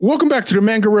Welcome back to the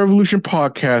Manga Revolution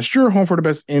podcast, your home for the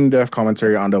best in-depth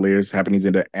commentary on the latest happenings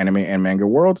in the anime and manga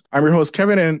world. I'm your host,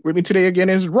 Kevin, and with me today again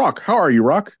is Rock. How are you,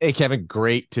 Rock? Hey, Kevin,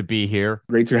 great to be here.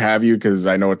 Great to have you, because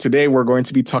I know today we're going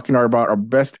to be talking about our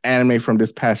best anime from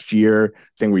this past year.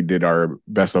 Saying we did our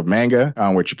best of manga,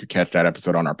 which you could catch that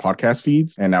episode on our podcast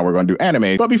feeds. And now we're going to do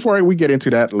anime. But before we get into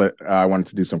that, I wanted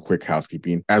to do some quick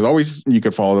housekeeping. As always, you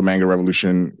could follow the Manga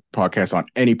Revolution podcast on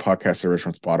any podcast service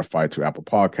from Spotify to Apple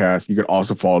Podcasts. You could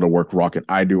also follow the work Rock and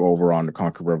I do over on the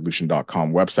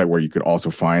conquerrevolution.com website, where you could also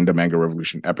find the Manga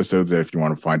Revolution episodes if you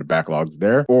want to find the backlogs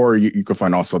there. Or you could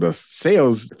find also the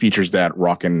sales features that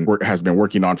Rock and has been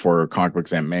working on for comic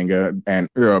books and manga. And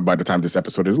by the time this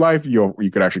episode is live, you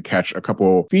could actually catch a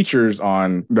couple features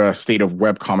on the state of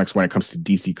web comics when it comes to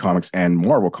DC Comics and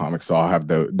Marvel Comics. So I'll have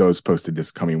those posted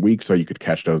this coming week, so you could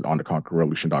catch those on the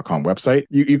conquerrevolution.com website.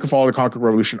 You can follow the Conquer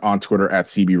Revolution on Twitter at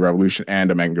CB Revolution and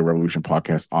the Manga Revolution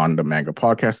podcast on the Manga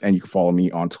Podcast. And you can follow me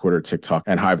on Twitter, TikTok,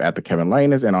 and Hive at the Kevin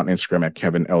Linus, and on Instagram at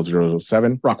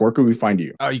KevinL007. Rock, where can we find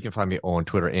you? You can find me on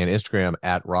Twitter and Instagram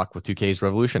at Rock with 2Ks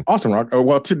Revolution. Awesome, Rock.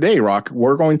 Well, today, Rock,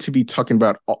 we're going to be talking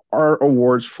about our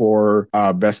awards for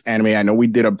best anime. I know we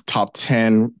did a top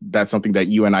 10. That's something that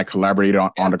you and I collaborated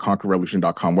on the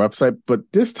conquerrevolution.com website. But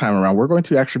this time around, we're going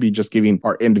to actually be just giving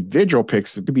our individual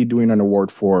picks to be doing an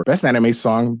award for best anime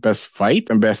song, best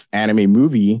fight, and best anime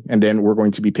movie. And then we're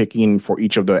going to be picking for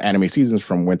each of the anime seasons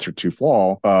from winter to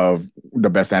fall of the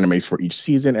best animes for each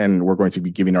season. And we're going to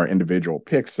be giving our individual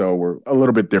picks. So we're a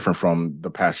little bit different from the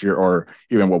past year, or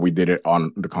even what we did it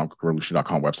on the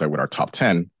conquerrevolution.com website with our top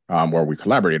 10. Where we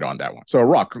collaborated on that one. So,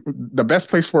 Rock, the best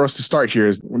place for us to start here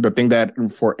is the thing that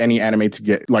for any anime to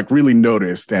get really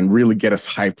noticed and really get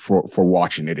us hyped for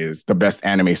watching it is the best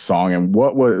anime song. And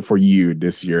what was for you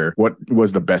this year? What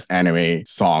was the best anime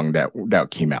song that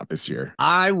came out this year?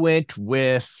 I went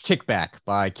with Kickback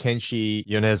by Kenshi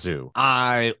Yonezu.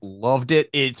 I loved it.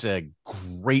 It's a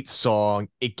great song.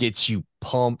 It gets you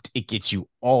pumped. It gets you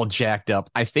all jacked up.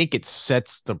 I think it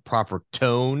sets the proper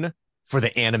tone for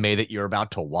the anime that you're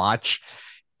about to watch.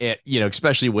 It,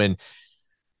 especially when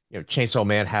Chainsaw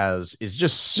Man is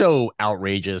just so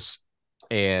outrageous.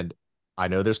 And I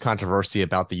know there's controversy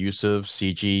about the use of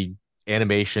CG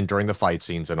animation during the fight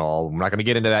scenes and all. I'm not going to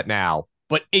get into that now,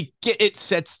 but I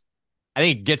think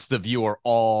it gets the viewer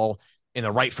all in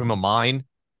the right frame of mind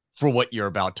for what you're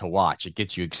about to watch. It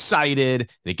gets you excited and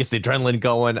it gets the adrenaline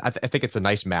going. I think it's a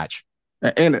nice match.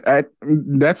 And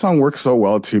that song works so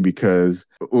well too, because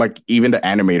even the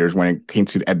animators, when it came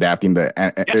to adapting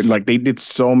yes, they did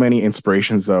so many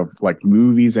inspirations of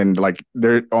movies, and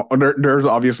there's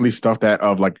obviously stuff that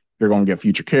they're going to get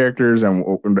future characters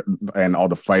and all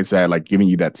the fights that giving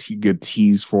you that good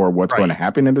tease for what's going to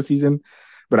happen in the season.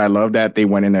 But I love that they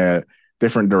went in a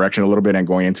different direction a little bit and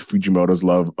going into Fujimoto's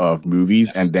love of movies,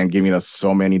 yes, and then giving us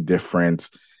so many different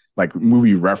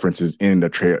movie references in the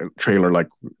trailer.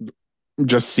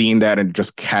 Just seeing that and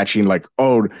just catching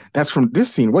oh, that's from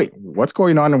this scene. Wait, what's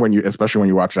going on? And especially when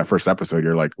you watch that first episode,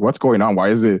 you're like, what's going on? Why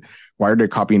are they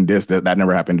copying this? That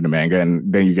never happened in the manga.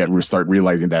 And then you start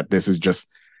realizing that this is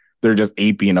they're just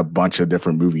aping a bunch of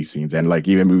different movie scenes, and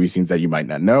even movie scenes that you might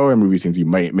not know, and movie scenes you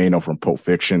may know from Pulp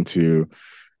Fiction to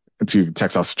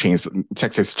Texas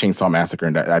Chainsaw Massacre.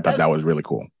 And I thought that was really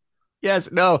cool.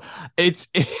 Yes, no, it's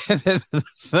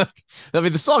I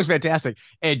mean, the song's fantastic,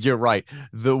 and you're right.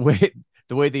 The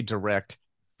way they direct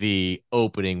the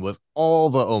opening with all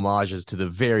the homages to the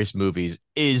various movies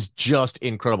is just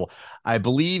incredible. I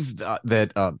believe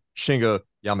that Shingo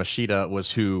Yamashita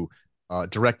was who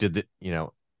directed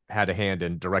had a hand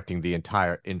in directing the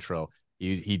entire intro.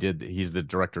 He's the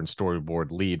director and storyboard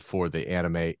lead for the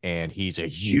anime, and he's a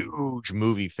huge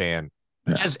movie fan.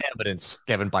 Yeah. As evidence,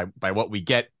 Kevin, by what we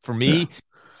get. For me, yeah,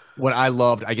 what I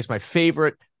loved, I guess my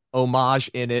favorite homage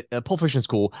in it, Pulp Fiction's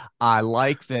cool. I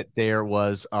like that there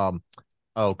was, come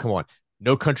on,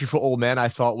 No Country for Old Men, I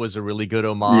thought was a really good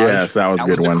homage. Yes, that was a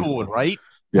good one. Cool one, right?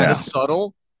 Yeah. Kind of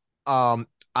subtle.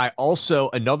 I also,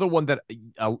 another one that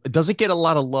doesn't get a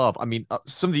lot of love. I mean,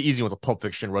 some of the easy ones, like Pulp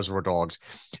Fiction, Reservoir Dogs,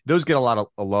 those get a lot of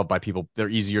love by people. They're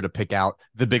easier to pick out.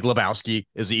 The Big Lebowski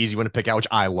is the easy one to pick out, which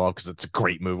I love because it's a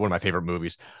great movie, one of my favorite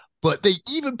movies. But they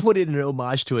even put in an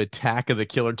homage to Attack of the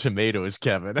Killer Tomatoes,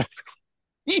 Kevin.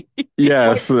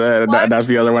 Yes, that's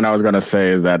the other one I was going to say,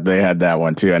 is that they had that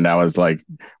one too. And that was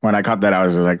when I caught that, I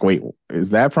was just like, wait, is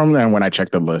that from them? And when I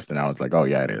checked the list, and I was like, oh,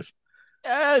 yeah, it is.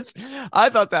 Yes,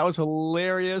 I thought that was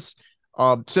hilarious.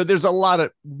 So there's a lot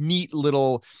of neat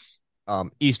little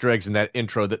Easter eggs in that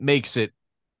intro that makes it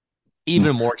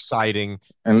even more exciting.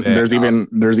 And there's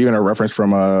even a reference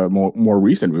from a more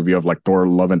recent movie of Thor: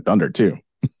 Love and Thunder too.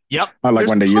 Yep. I like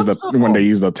when they use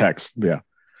the text. Yeah.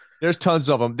 There's tons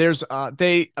of them. There's I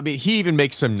mean, he even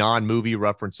makes some non-movie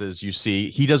references. You see,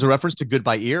 he does a reference to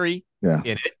Goodbye Erie Yeah.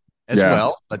 in it as Yeah.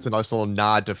 well. That's a nice little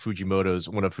nod to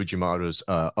one of Fujimoto's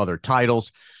other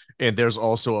titles. And there's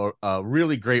also a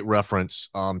really great reference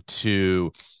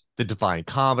to the Divine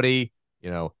Comedy,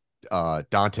 you know,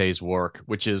 Dante's work,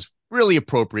 which is really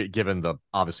appropriate given the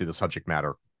obviously the subject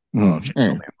matter of Chainsaw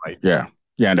Man, right? Yeah.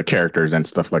 Yeah, and the characters and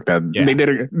stuff like that.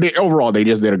 Yeah. Overall they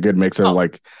just did a good mix of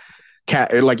like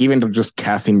even just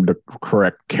casting the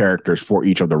correct characters for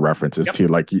each of the references too.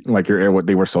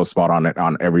 They were so spot on it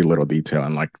on every little detail,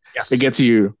 and like Yes. it gets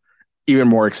you even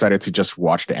more excited to just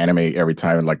watch the anime every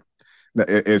time. And like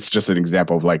it's just an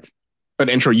example of like an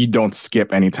intro you don't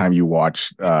skip anytime you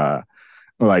watch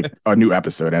like a new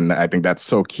episode. And I think that's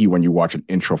so key when you watch an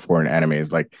intro for an anime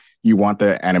is like you want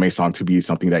the anime song to be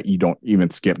something that you don't even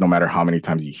skip no matter how many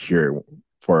times you hear it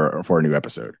for a new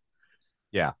episode.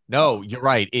 Yeah, no, you're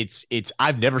right.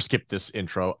 I've never skipped this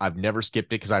intro. I've never skipped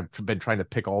it because I've been trying to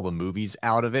pick all the movies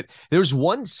out of it. There's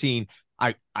one scene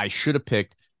I should have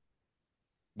picked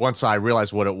once I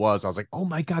realized what it was. I was like, oh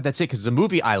my God, that's it. Because it's a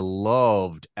movie I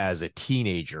loved as a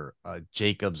teenager,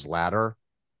 Jacob's Ladder.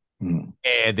 Mm.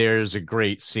 And there's a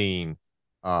great scene.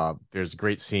 There's a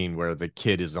great scene where the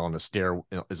kid is on the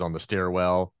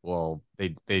stairwell. Well,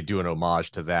 they do an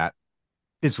homage to that.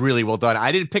 It's really well done.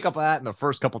 I didn't pick up that in the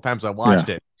first couple times I watched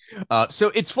it.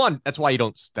 So it's fun. That's why you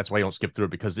don't skip through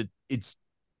it, because it's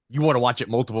you want to watch it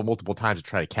multiple times to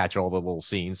try to catch all the little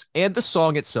scenes. And the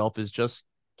song itself is just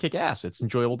kick ass. It's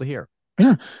enjoyable to hear.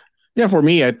 Yeah. Yeah, for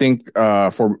me, I think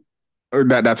for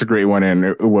that's a great one, and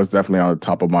it was definitely on the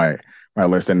top of my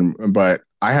list. But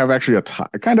I have actually a tie,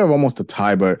 kind of almost a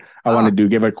tie, but I want to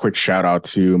give a quick shout out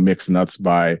to Mixed Nuts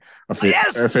by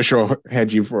official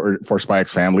Heiji for Spy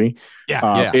X Family.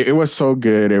 It was so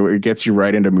good. It gets you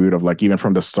right in the mood of like even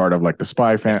from the start of like the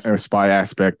spy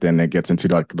aspect, and it gets into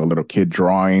like the little kid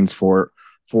drawings for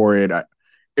it.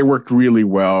 It worked really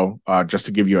well, just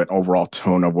to give you an overall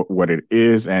tone of what it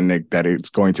is, and that it's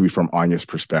going to be from Anya's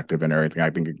perspective and everything. I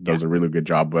think it does a really good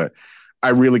job, but I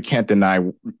really can't deny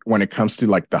when it comes to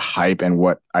like the hype and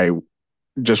what I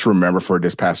just remember for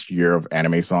this past year of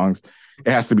anime songs,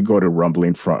 it has to be go to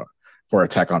Rumbling for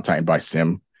Attack on Titan by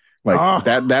Sim. Like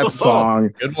that song,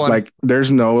 good one. Like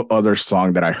there's no other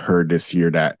song that I heard this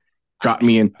year that got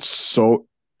me in so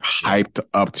hyped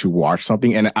up to watch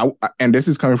something. And this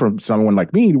is coming from someone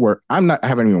like me where I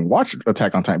haven't even watched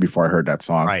Attack on Titan before I heard that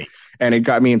song. Right. And it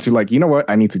got me into like, you know what?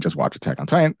 I need to just watch Attack on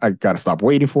Titan. I got to stop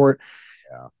waiting for it.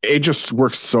 Yeah. It just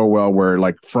works so well where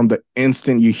like from the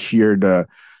instant you hear the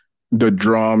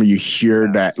drum, you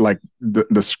hear that like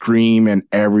the scream and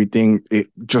everything, it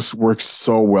just works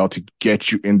so well to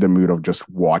get you in the mood of just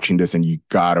watching this, and you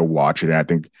gotta watch it. And I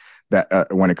think that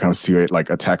when it comes to it, like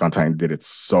Attack on Titan did it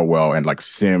so well, and like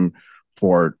Sim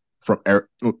for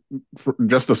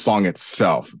just the song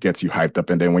itself gets you hyped up,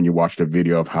 and then when you watch the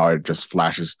video of how it just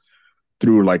flashes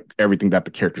through like everything that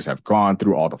the characters have gone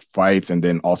through, all the fights, and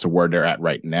then also where they're at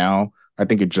right now, I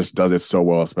think it just does it so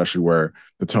well, especially where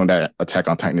the tone that Attack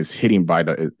on Titan is hitting by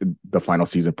the final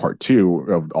season part 2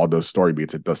 of all those story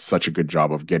beats. It does such a good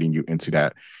job of getting you into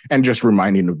that and just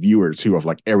reminding the viewer too of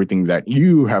like everything that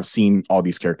you have seen all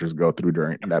these characters go through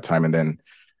during that time. And then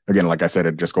again, like I said,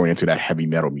 it just going into that heavy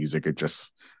metal music, it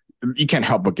just, you can't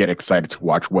help but get excited to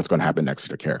watch what's going to happen next to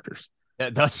the characters.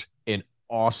 That's an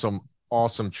awesome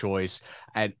choice.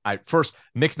 And I first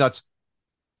Mixed Nuts,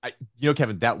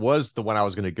 Kevin, that was the one I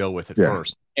was going to go with at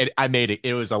first, and I made it.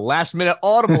 It was a last minute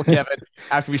audible, Kevin.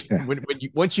 After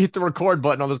once you hit the record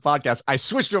button on this podcast, I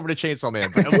switched over to Chainsaw Man.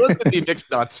 But it was going to be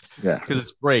Mixed Nuts, because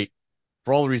it's great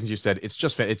for all the reasons you said. It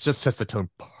just sets the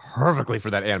tone perfectly for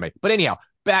that anime. But anyhow,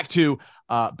 back to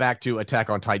Attack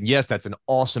on Titan. Yes, that's an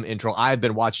awesome intro. I've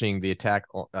been watching the Attack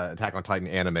on Titan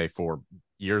anime for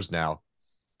years now,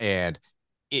 and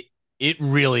it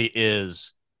really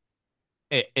is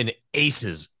an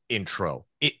aces intro.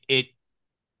 It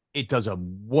does a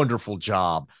wonderful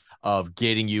job of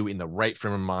getting you in the right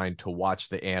frame of mind to watch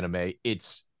the anime.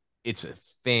 It's a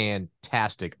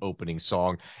fantastic opening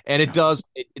song, and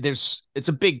it's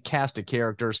a big cast of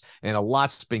characters and a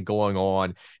lot's been going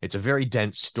on. It's a very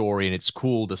dense story, and it's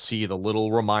cool to see the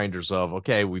little reminders of,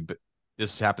 okay,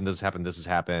 this has happened,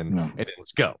 and then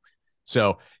let's go.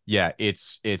 So yeah,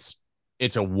 it's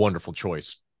a wonderful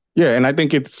choice. Yeah, and I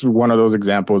think it's one of those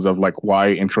examples of like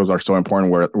why intros are so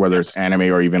important, whether it's anime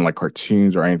or even like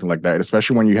cartoons or anything like that,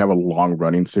 especially when you have a long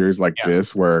running series like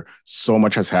this where so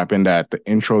much has happened that the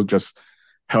intro just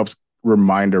helps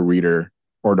remind the reader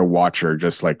or the watcher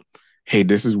just like, hey,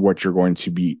 this is what you're going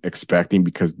to be expecting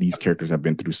because these characters have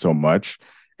been through so much.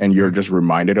 and you're just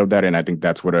reminded of that. And I think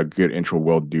that's what a good intro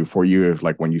will do for you, if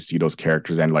like when you see those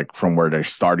characters and like from where they're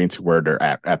starting to where they're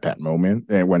at that moment,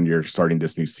 and when you're starting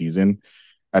this new season.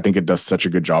 I think it does such a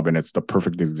good job, and it's the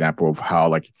perfect example of how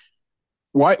like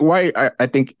why I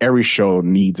think every show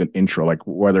needs an intro, like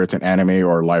whether it's an anime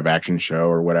or live action show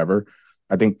or whatever.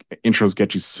 I think intros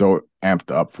get you so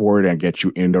amped up for it and get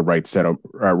you in the right set of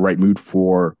right mood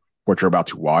for what you're about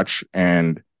to watch.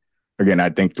 And again, I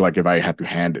think like if I had to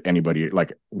hand anybody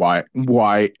like why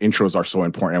intros are so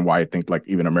important, and why I think like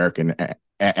even American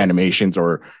animations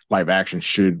or live action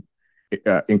should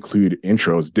include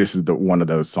intros, this is the one of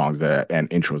those songs that and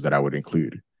intros that I would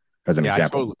include as an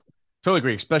example. Totally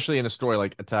agree, especially in a story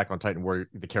like Attack on Titan, where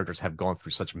the characters have gone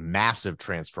through such massive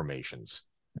transformations,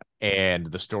 and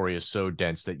the story is so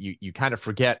dense that you kind of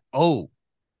forget, oh,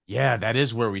 yeah, that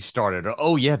is where we started, or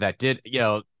oh, yeah, that did,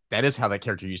 that is how that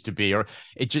character used to be, or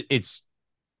it's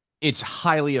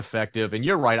highly effective. And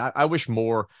you're right. I wish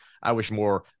more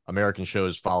American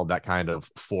shows followed that kind of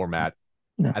format.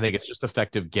 Yeah. I think it's just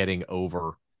effective getting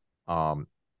over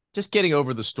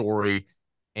the story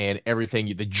and everything,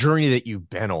 the journey that you've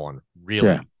been on, really.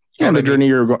 Yeah. And the journey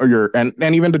you're and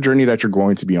even the journey that you're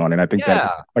going to be on. And I think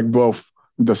that like both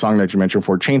the song that you mentioned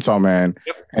for Chainsaw Man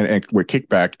and with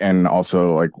Kickback, and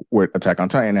also like with Attack on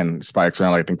Titan and Spy X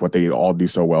Family, I think what they all do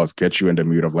so well is get you in the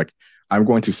mood of like, I'm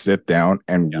going to sit down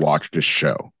and watch this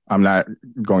show. I'm not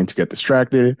going to get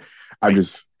distracted. I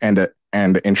just and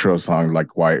the intro song,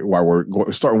 like why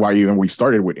we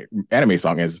started with anime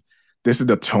song, is this is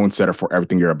the tone setter for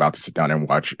everything you're about to sit down and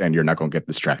watch, and you're not going to get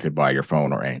distracted by your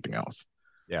phone or anything else.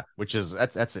 Yeah, which is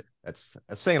that's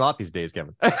saying a lot these days,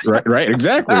 Kevin. right,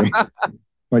 exactly.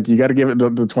 Like you got to give it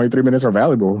the 23 minutes are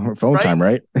valuable phone time,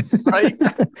 right? Right.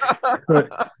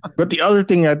 but the other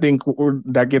thing I think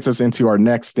that gets us into our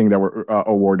next thing that we're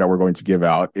award that we're going to give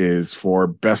out is for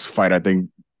best fight. I think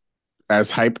as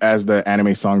hype as the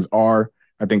anime songs are,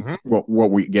 I think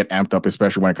what we get amped up,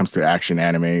 especially when it comes to action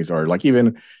animes or like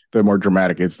even the more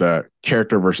dramatic, it's the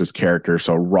character versus character.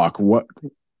 So, Rock, what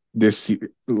this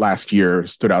last year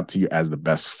stood out to you as the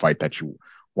best fight that you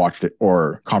watched it,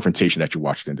 or confrontation that you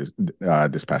watched in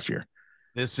this past year?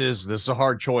 This is a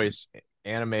hard choice.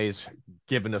 Anime's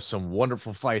given us some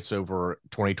wonderful fights over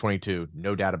 2022,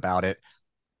 no doubt about it.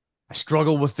 I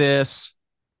struggled with this.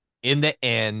 In the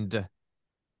end,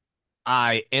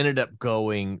 I ended up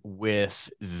going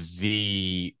with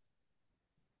the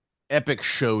epic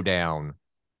showdown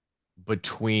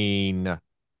between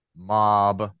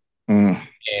Mob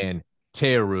and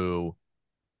Teru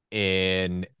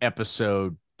in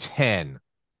episode 10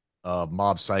 of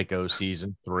Mob Psycho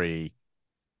season 3.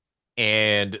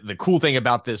 And the cool thing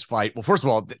about this fight, well, first of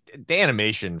all, the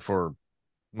animation for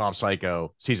Mob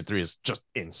Psycho season 3 is just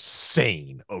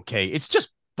insane. Okay, it's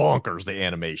just bonkers, the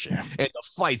animation, and the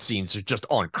fight scenes are just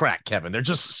on crack, Kevin. They're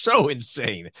just so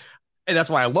insane, and that's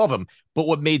why I love them. But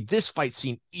what made this fight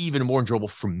scene even more enjoyable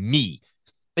for me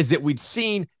is that we'd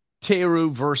seen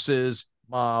Teru versus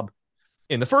Mob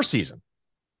in the first season,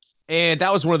 and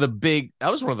that was one of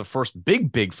the first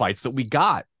big fights that we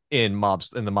got in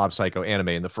the Mob Psycho anime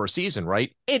in the first season,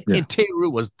 right? And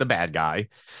Teru was the bad guy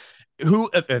who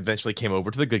eventually came over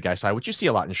to the good guy side, which you see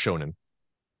a lot in shonen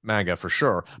manga for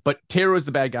sure. But Teru is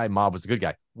the bad guy, Mob was the good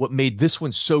guy. What made this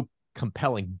one so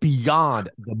compelling beyond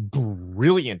the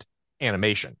brilliant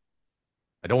animation,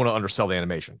 I don't want to undersell the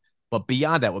animation, but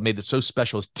beyond that, what made this so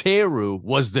special is Teru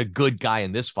was the good guy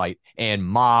in this fight and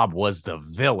Mob was the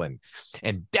villain.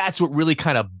 And that's what really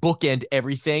kind of bookend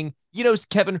everything. You know,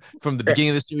 Kevin, from the beginning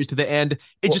of the series to the end,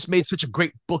 it just made such a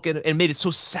great bookend and made it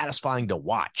so satisfying to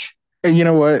watch. And you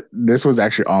know what? This was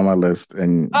actually on my list,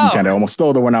 and you kind of almost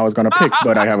stole the one I was going to pick,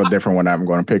 but I have a different one I'm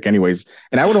going to pick anyways.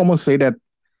 And I would almost say that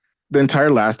the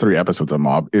entire last 3 episodes of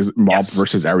Mob is Mob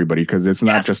versus everybody, because it's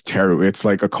not just Teru. It's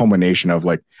like a culmination of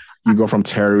like, you go from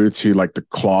Teru to like the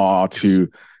Claw to,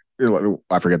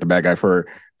 I forget the bad guy from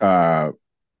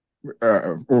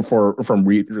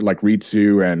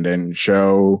Ritsu, and then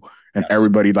Sho. And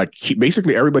everybody, like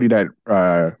basically everybody that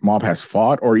Mob has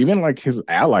fought, or even like his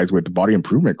allies with the Body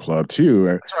Improvement Club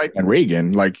too, and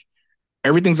Reagan, like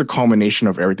everything's a culmination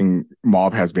of everything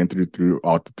Mob has been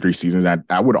throughout the 3 seasons. And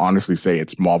I would honestly say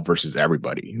it's Mob versus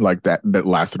everybody, like that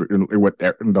last with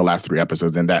the last 3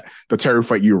 episodes, and that the Teru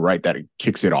fight, you're right, that it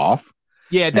kicks it off.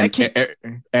 Yeah,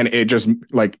 and it just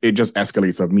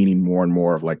escalates of meaning more and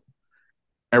more of like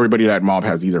everybody that Mob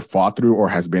has either fought through or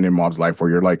has been in Mob's life, where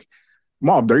you're like,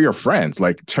 Mob, they're your friends.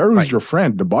 Like Teru's your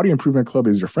friend. The Body Improvement Club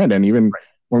is your friend. And even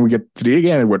when we get to the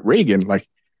again with Reagan, like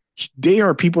they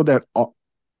are people that,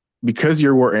 because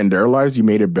you were in their lives, you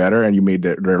made it better and you made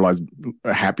their lives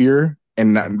happier.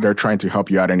 and they're trying to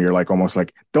help you out, and you're like almost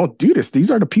like, don't do this.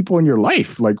 These are the people in your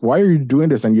life. Like, why are you doing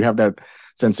this? And you have that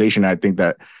sensation. I think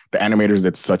that the animators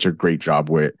did such a great job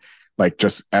with like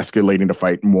just escalating the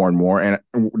fight more and more. And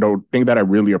the thing that I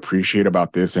really appreciate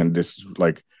about this, and this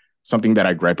like something that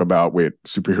I gripe about with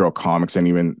superhero comics and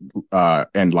even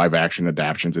and live action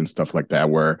adaptations and stuff like that,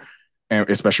 where and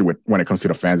especially when it comes to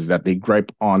the fans, is that they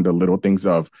gripe on the little things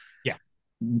of Yeah.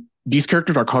 these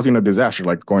characters are causing a disaster.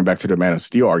 Like going back to the Man of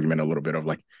Steel argument a little bit of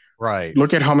like, Right.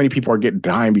 look at how many people are getting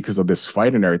dying because of this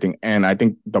fight and everything. And I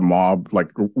think the Mob like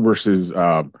versus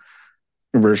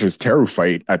Teru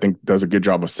fight, I think does a good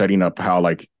job of setting up how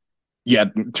like, yeah,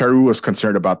 Teru was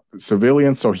concerned about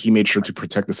civilians, so he made sure to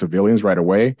protect the civilians right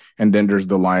away. And then there's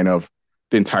the line of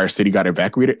the entire city got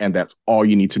evacuated, and that's all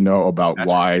you need to know about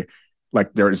why. Right.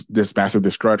 Like there's this massive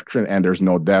destruction and there's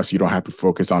no deaths. You don't have to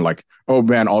focus on like, oh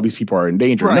man, all these people are in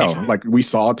danger. Right. No, like we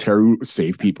saw Teru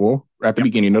save people at the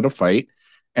beginning of the fight.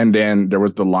 And then there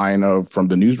was the line of from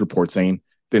the news report saying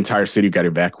the entire city got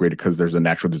evacuated because there's a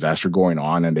natural disaster going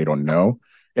on and they don't know.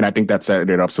 And I think that set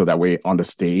it up so that way on the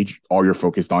stage, all you're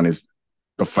focused on is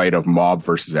the fight of Mob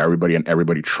versus everybody and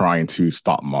everybody trying to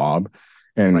stop Mob.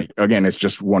 And again, it's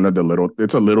just one of the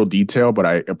it's a little detail, but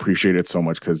I appreciate it so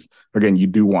much because, again, you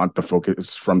do want the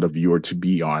focus from the viewer to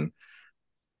be on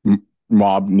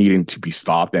Mob needing to be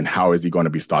stopped and how is he going to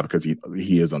be stopped because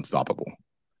he is unstoppable.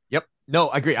 Yep. No,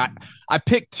 I agree. I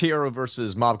picked Teru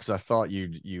versus Mob because I thought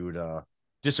you'd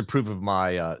disapprove of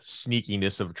my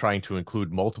sneakiness of trying to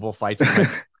include multiple fights in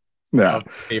my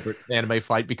favorite anime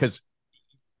fight because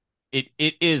it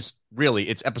is really,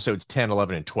 it's episodes 10,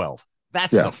 11, and 12.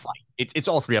 That's the fight. It's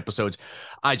all 3 episodes.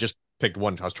 I just picked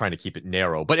one. I was trying to keep it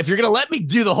narrow. But if you're going to let me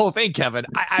do the whole thing, Kevin,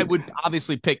 I would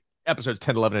obviously pick episodes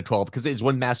 10, 11, and 12 because it's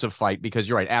one massive fight. Because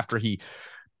you're right.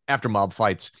 After Mob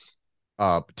fights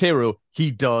Teru, he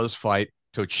does fight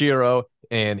Tochiro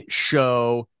and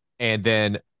Sho, and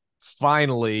then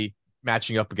finally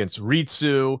matching up against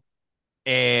Ritsu.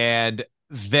 And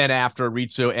then after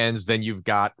Ritsu ends, then you've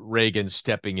got Reagan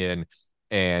stepping in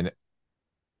and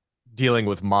dealing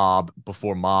with Mob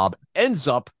before Mob ends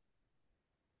up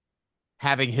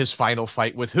having his final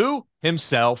fight with who?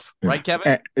 Himself, right,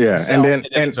 Kevin? And then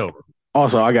it's over.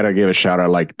 Also, I gotta give a shout out,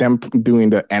 like them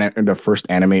doing the first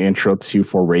anime intro too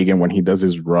for Reagan when he does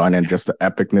his run and just the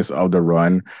epicness of the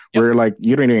run, where like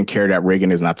you don't even care that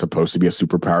Reagan is not supposed to be a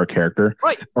superpower character,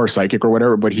 right, or psychic or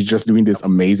whatever, but he's just doing this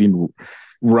amazing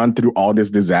run through all this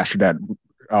disaster that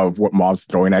of what Mob's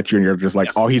throwing at you, and you're just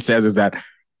like, all he says is that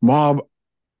Mob,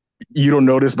 you don't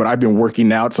notice, but I've been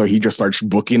working out. So he just starts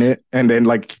booking it and then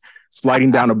like sliding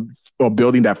down a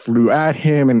building that flew at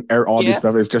him and all this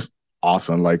stuff is just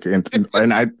awesome. Like, and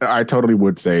I totally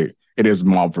would say it is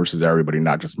Mob versus everybody,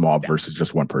 not just Mob versus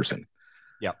just one person.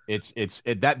 Yeah, it's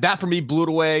that for me blew it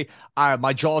away.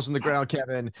 My jaw's on the ground,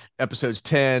 Kevin. Episodes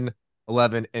 10,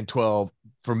 11, and 12.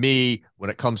 For me, when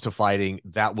it comes to fighting,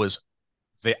 that was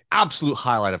the absolute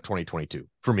highlight of 2022,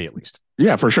 for me at least.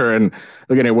 Yeah, for sure. And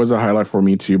again, it was a highlight for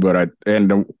me too. But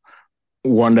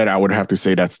one that I would have to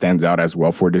say that stands out as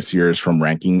well for this year's from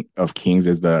Ranking of Kings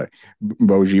is the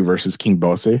Boji versus King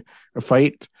Bose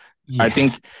fight. Yeah. I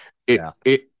think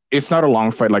it's not a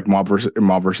long fight like Mob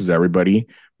versus everybody,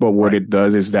 but what it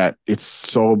does is that it's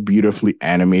so beautifully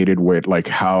animated with like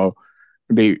how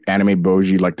they animate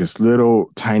Boji like this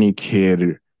little tiny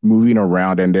kid moving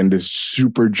around and then this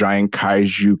super giant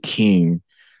kaiju king.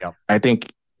 Yep. I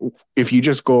think if you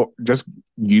just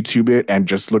YouTube it and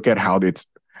just look at how it's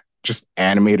just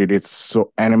animated, it's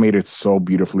so animated so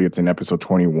beautifully. It's in episode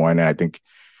 21. And I think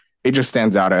it just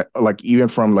stands out at like, even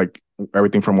from like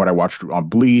everything from what I watched on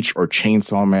Bleach or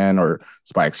Chainsaw Man or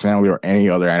Spy X Family or any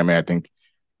other anime, I think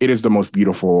it is the most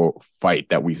beautiful fight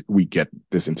that we get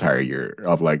this entire year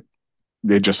of like,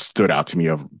 it just stood out to me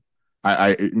of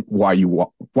why you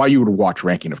would watch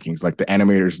Ranking of Kings. Like the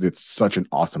animators did such an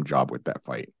awesome job with that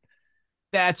fight.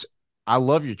 I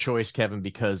love your choice, Kevin,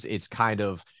 because it's kind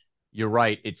of, you're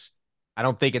right. I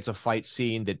don't think it's a fight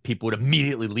scene that people would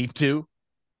immediately leap to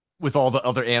with all the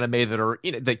other anime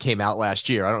that came out last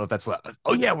year. I don't know if that's we're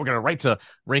going to write to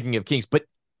Ranking of Kings, but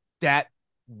it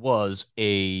was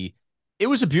a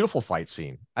beautiful fight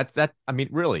scene.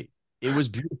 Really, it was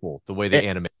beautiful the way they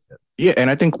animated it. Yeah,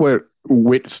 and I think what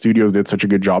Wit Studios did such a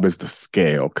good job is the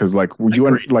scale, because like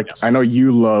I know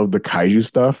you love the kaiju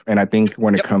stuff, and I think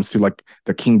when it comes to like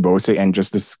the King Bose and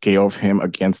just the scale of him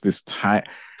against this tiny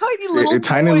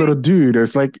little dude,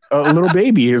 it's like a little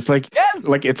baby. It's like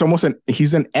like it's almost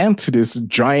he's an ant to this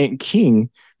giant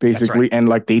king basically, and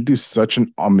like they do such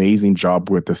an amazing job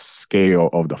with the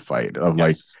scale of the fight of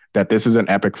like that this is an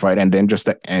epic fight, and then just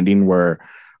the ending where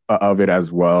of it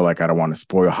as well. Like I don't want to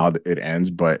spoil how it ends,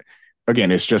 but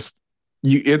again, it's just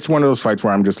you. It's one of those fights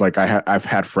where I'm just like I've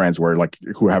had friends where like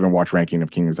who haven't watched Ranking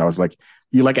of Kings. I was like,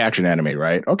 you like action anime,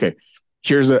 right? Okay,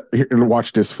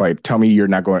 watch this fight. Tell me you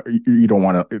don't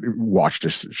want to watch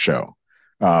this show,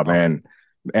 and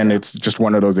it's just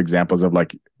one of those examples of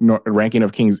like Ranking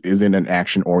of Kings isn't an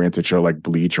action oriented show like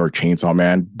Bleach or Chainsaw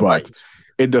Man, but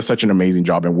it does such an amazing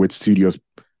job. And Wit Studios,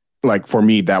 like for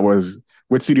me,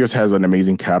 Wit Studios has an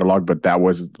amazing catalog, but that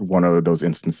was one of those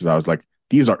instances I was like,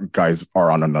 guys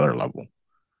are on another level.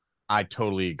 I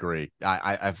totally agree.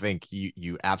 I think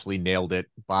you absolutely nailed it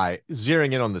by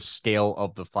zeroing in on the scale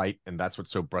of the fight, and that's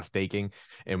what's so breathtaking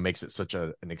and makes it such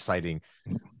an exciting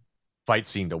fight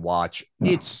scene to watch.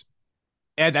 Yeah.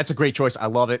 And that's a great choice. I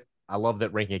love it. I love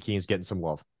that Ranking of Kings getting some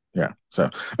love. Yeah. So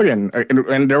again,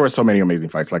 and there were so many amazing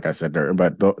fights, like I said there,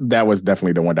 but that was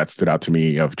definitely the one that stood out to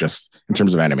me of just in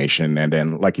terms of animation. And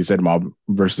then, like you said, Mob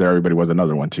versus Everybody was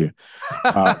another one too.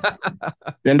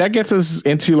 And that gets us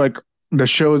into like the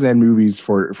shows and movies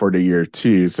for the year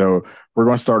too. So we're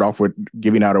going to start off with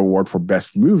giving out an award for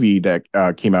best movie that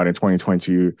came out in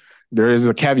 2022. There is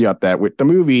a caveat that with the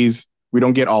movies, we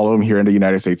don't get all of them here in the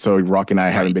United States. So Rock and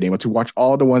I haven't been able to watch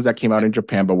all the ones that came out in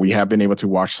Japan, but we have been able to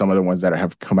watch some of the ones that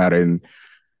have come out here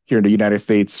in the United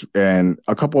States. And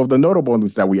a couple of the notable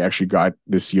ones that we actually got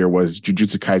this year was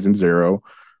Jujutsu Kaisen Zero,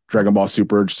 Dragon Ball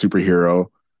Super Superhero.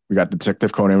 We got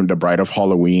Detective Conan, The Bride of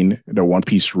Halloween, The One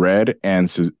Piece Red,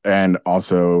 and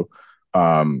also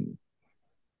and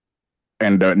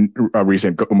a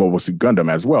recent Mobile Suit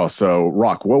Gundam as well. So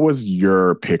Rock, what was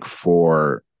your pick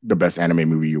for the best anime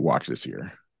movie you watched this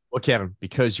year? Well, Kevin,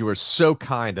 because you were so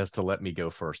kind as to let me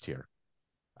go first here,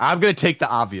 I'm going to take the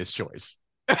obvious choice.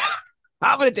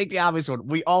 I'm going to take the obvious one.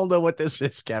 We all know what this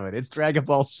is, Kevin. It's Dragon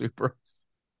Ball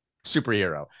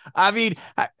Superhero. I mean,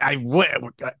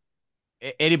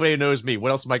 anybody who knows me, what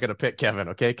else am I going to pick, Kevin?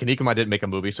 Okay, Kinnikuman didn't make a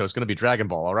movie, so it's going to be Dragon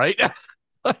Ball. All right.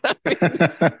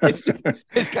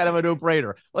 It's kind of a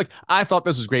no-brainer. Like I thought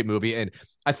this was a great movie, and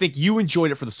I think you enjoyed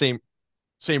it for the same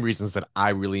reasons that I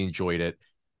really enjoyed it.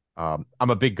 I'm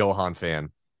a big Gohan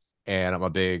fan, and I'm a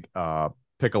big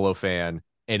Piccolo fan,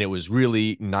 and it was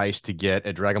really nice to get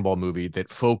a Dragon Ball movie that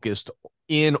focused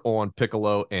in on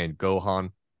Piccolo and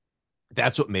Gohan.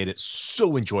 That's what made it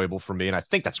so enjoyable for me, and I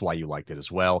think that's why you liked it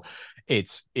as well.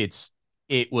 It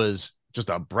was just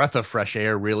a breath of fresh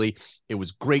air, really. It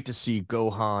was great to see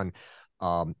Gohan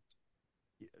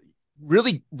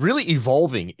really, really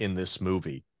evolving in this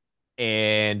movie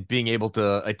and being able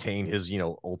to attain his,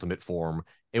 ultimate form.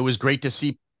 It was great to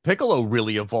see Piccolo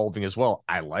really evolving as well.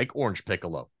 I like Orange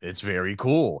Piccolo. It's very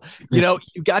cool. You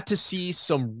got to see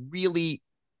some really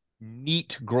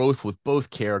neat growth with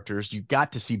both characters. You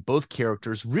got to see both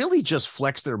characters really just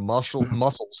flex their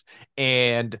muscles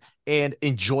and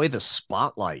enjoy the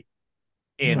spotlight.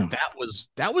 And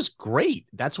that was great.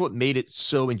 That's what made it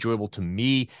so enjoyable to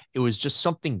me. It was just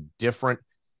something different.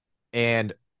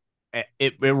 And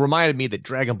it reminded me that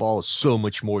Dragon Ball is so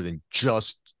much more than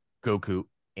just Goku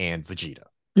and Vegeta.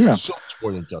 Yeah. So much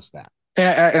more than just that.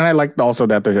 And I liked also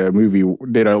that the movie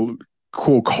did a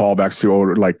cool callbacks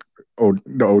to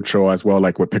the old show as well,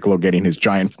 like with Piccolo getting his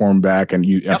giant form back, and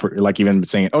like even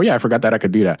saying, "Oh yeah, I forgot that I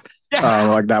could do that." Yeah.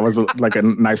 Like that was like a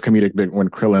nice comedic bit when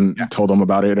Krillin told him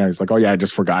about it, and he's like, "Oh yeah, I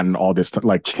just forgotten all this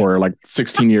like for like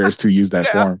 16 years to use that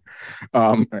form."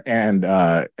 And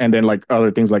then like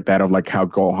other things like that of like how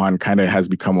Gohan kind of has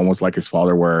become almost like his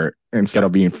father, where instead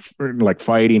of being like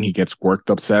fighting, he gets work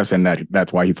obsessed, and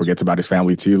that's why he forgets about his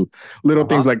family too. Little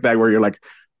things like that where you're like,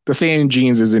 the Saiyan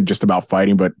genes isn't just about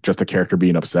fighting, but just a character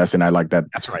being obsessed. And I like that.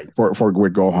 That's right. For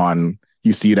with Gohan,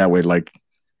 you see that with like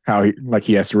how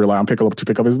he has to rely on Piccolo to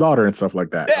pick up his daughter and stuff like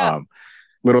that. Yeah.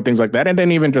 Little things like that. And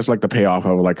then even just like the payoff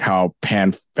of like how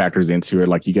Pan factors into it.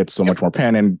 Like you get so much more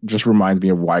Pan, and just reminds me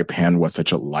of why Pan was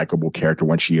such a likable character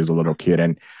when she is a little kid.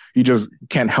 And you just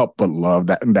can't help but love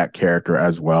that character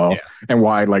as well. Yeah. And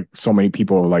why like so many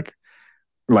people like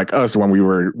us when we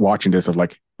were watching this of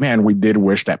like, man, we did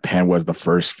wish that Pan was the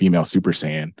first female Super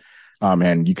Saiyan.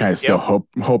 And you kind of still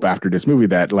hope after this movie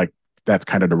that like that's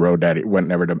kind of the road that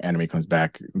whenever the anime comes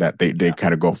back, that they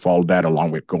kind of follow that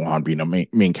along with Gohan being a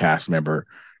main cast member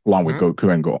along with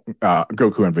Goku and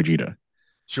Vegeta.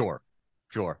 Sure.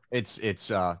 It's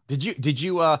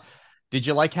did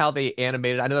you like how they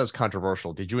animated? I know that was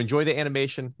controversial. Did you enjoy the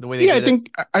animation, the way they did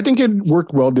I think it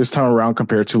worked well this time around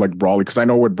compared to like Broly, because I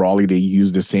know with Broly they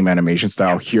use the same animation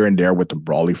style here and there with the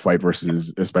Broly fight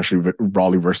versus especially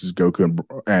Broly versus Goku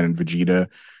and Vegeta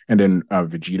and then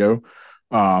Vegito.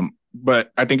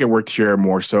 But I think it worked here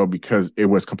more so because it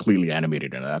was completely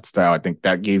animated in that style. I think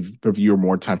that gave the viewer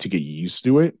more time to get used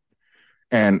to it.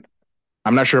 And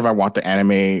I'm not sure if I want the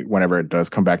anime whenever it does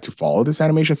come back to follow this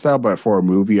animation style, but for a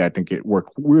movie, I think it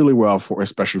worked really well for,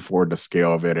 especially for the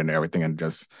scale of it and everything. And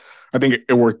just, I think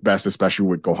it worked best, especially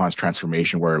with Gohan's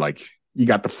transformation, where like you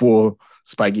got the full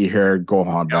spiky hair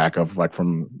Gohan Yep. back of like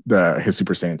from the his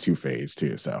Super Saiyan 2 phase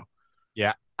too. So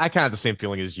Yeah, I kind of have the same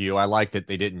feeling as you. I like that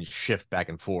they didn't shift back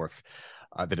and forth.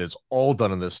 That it's all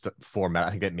done in this format. I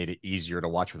think that made it easier to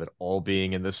watch with it all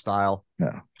being in this style. yeah,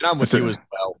 And I'm with it's you as a,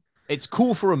 well. It's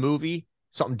cool for a movie,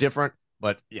 something different.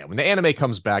 But yeah, when the anime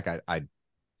comes back, I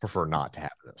prefer not to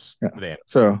have this. yeah. The anime.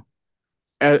 So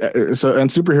and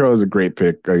superhero is a great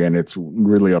pick. Again, it's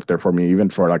really up there for me, even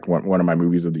for like one of my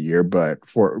movies of the year. But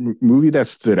for a movie that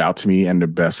stood out to me and the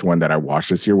best one that I watched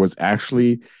this year was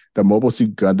actually the Mobile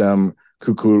Suit Gundam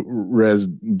Kukure's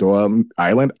Doa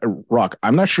Island Rock.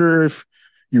 I'm not sure if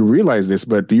you realize this,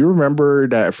 but do you remember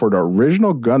that for the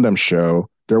original Gundam show,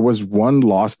 there was one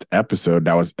lost episode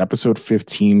that was episode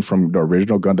 15 from the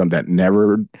original Gundam that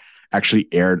never actually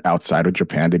aired outside of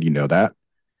Japan? Did you know that?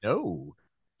 No.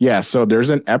 Yeah, so there's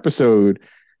an episode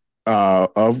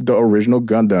of the original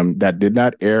Gundam that did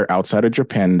not air outside of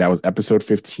Japan. That was episode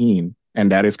 15,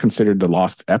 and that is considered the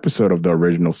lost episode of the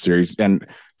original series. And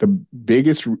the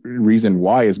biggest reason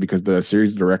why is because the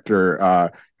series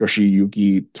director,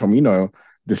 Yoshiyuki Tomino,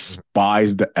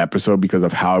 despised the episode because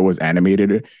of how it was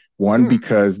animated. One,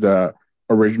 because the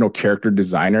original character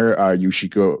designer,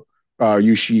 Yoshikazu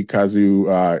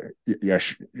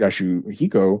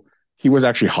Yasuhiko, he was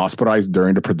actually hospitalized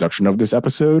during the production of this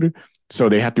episode. So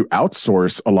they had to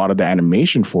outsource a lot of the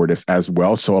animation for this as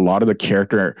well. So a lot of the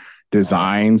character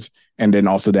designs and then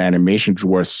also the animations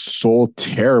were so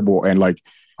terrible and like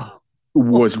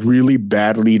was really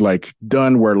badly like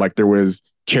done, where like there was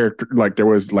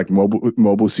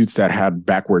mobile suits that had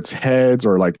backwards heads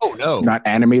or like Oh no. not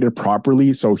animated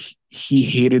properly. So he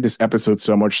hated this episode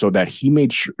so much so that he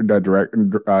made sure the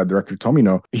director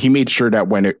Tomino, he made sure that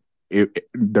when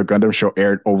the Gundam show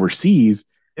aired overseas,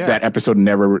 Yeah. that episode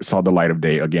never saw the light of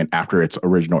day again after its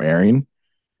original airing.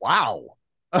 Wow.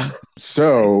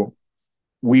 So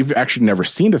we've actually never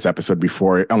seen this episode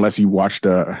before, unless you watched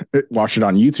it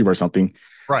on YouTube or something.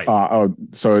 Right.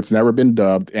 So it's never been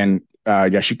dubbed, and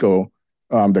Yashiko,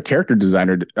 the character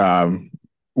designer,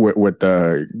 with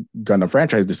the Gundam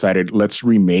franchise, decided let's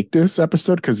remake this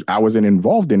episode because I wasn't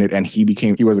involved in it, and he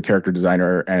was a character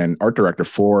designer and art director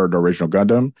for the original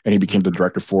Gundam, and he became the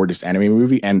director for this anime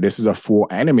movie, and this is a full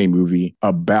anime movie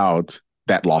about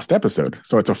that lost episode.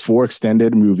 So it's a full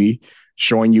extended movie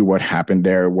showing you what happened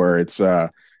there, where it's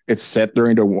set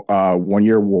during the 1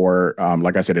 year war.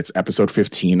 Like I said, it's episode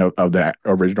 15 of the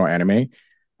original anime,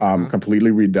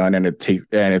 completely redone, and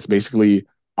it's basically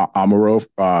Amuro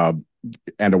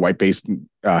and the white base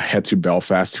head to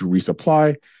Belfast to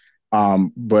resupply.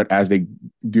 But as they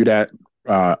do that,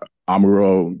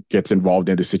 Amuro gets involved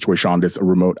in the situation on this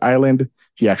remote island.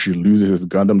 He actually loses his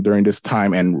Gundam during this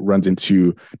time and runs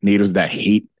into natives that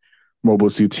hate mobile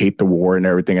suits, hate the war and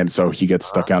everything. And so he gets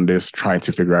stuck on this, trying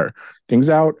to figure out things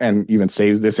out, and even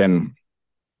saves this. And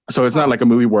so it's not like a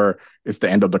movie where it's the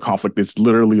end of the conflict. It's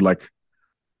literally like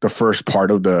the first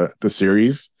part of the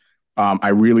series. I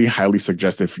really highly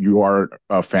suggest, if you are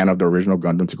a fan of the original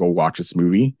Gundam, to go watch this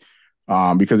movie,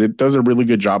 because it does a really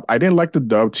good job. I didn't like the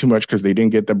dub too much because they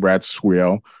didn't get the Brad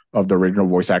Swaile of the original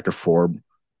voice actor for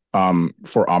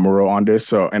Amuro on this.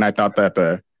 So, and I thought that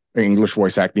the English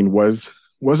voice acting was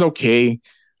okay.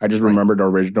 I just remembered the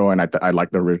original, and I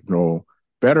liked the original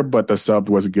better, but the sub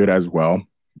was good as well.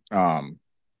 And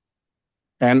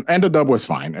the dub was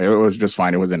fine. It was just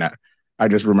fine. It wasn't that. I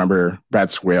just remember Brad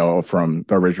Swaile from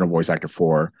the original voice actor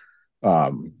for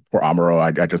Amuro.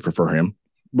 I just prefer him.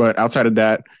 But outside of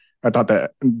that, I thought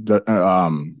that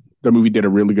the movie did a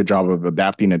really good job of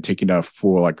adapting and taking a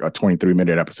full, like a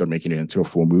 23-minute episode, making it into a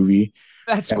full movie.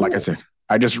 That's and cool. Like I said,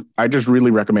 I just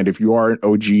really recommend, if you are an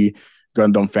OG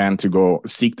Gundam fan, to go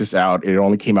seek this out. It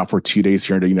only came out for 2 days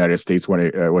here in the United States when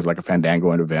it was like a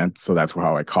Fandango event, so that's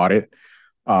how I caught it.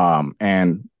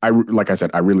 And like I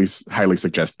said, I really highly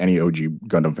suggest any OG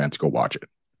Gundam fan to go watch it.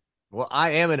 Well,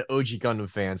 I am an OG Gundam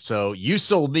fan, so you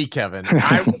sold me, Kevin.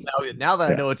 I will now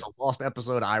that I know it's a lost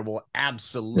episode, I will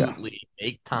absolutely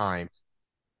make time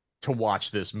to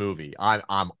watch this movie.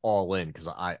 I'm all in because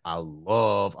I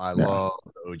love the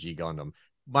OG Gundam.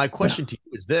 My question to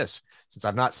you is this: since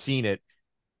I've not seen it,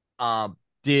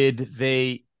 did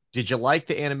you like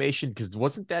the animation? Because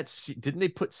didn't they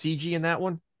put CG in that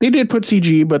one? They did put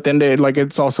CG, but then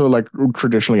it's also like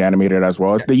traditionally animated as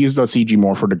well. They used the CG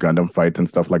more for the Gundam fights and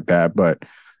stuff like that. But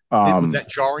Was that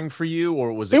jarring for you,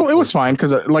 or was It, it? it was fine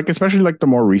because like especially like the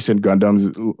more recent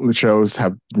Gundams shows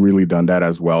have really done that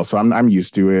as well. So I'm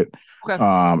used to it. Okay.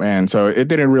 And so it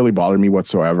didn't really bother me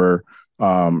whatsoever.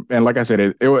 And like I said,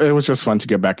 it was just fun to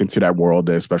get back into that world,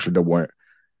 especially the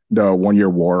 1 year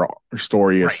war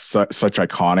story is Right. such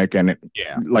iconic. And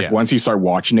Yeah. like Yeah. once you start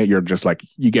watching it, you're just like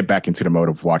you get back into the mode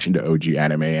of watching the OG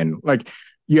anime, and like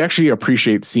you actually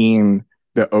appreciate seeing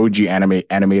the OG anime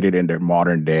animated in the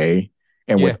modern day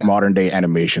and Yeah. with modern day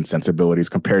animation sensibilities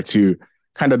compared to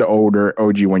kind of the older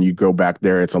OG. When you go back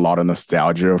there, it's a lot of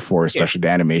nostalgia for Yeah. especially the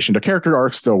animation. The character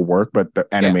arcs still work, but the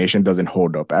Yeah. animation doesn't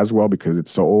hold up as well because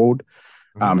it's so old.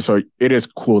 Mhm. So it is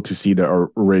cool to see the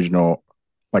original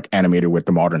like animated with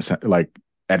the modern like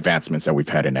advancements that we've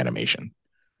had in animation.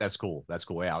 That's cool. That's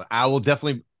cool. Yeah, I will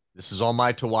definitely. This is on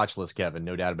my to watch list, Kevin.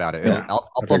 No doubt about it. Yeah, I'll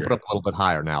I bump it figure. up a little bit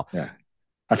higher now. Yeah.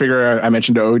 I figure I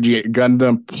mentioned the OG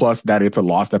Gundam plus that it's a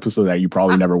lost episode that you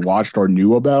probably never watched or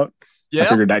knew about. I Yeah,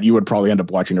 figured that you would probably end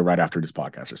up watching it right after this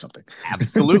podcast or something.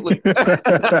 absolutely.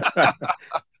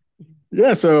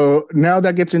 Yeah, so now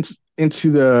that gets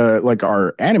into the like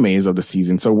our animes of the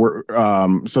season. So we're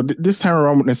this time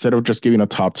around, instead of just giving a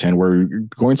top 10, we're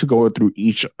going to go through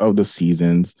each of the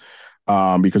seasons.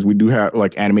 Because we do have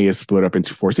like anime is split up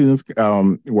into 4 seasons,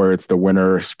 where it's the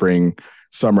winter, spring,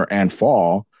 summer, and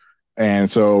fall.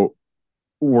 And so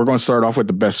we're going to start off with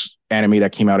the best anime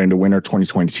that came out in the winter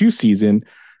 2022 season.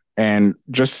 And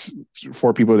just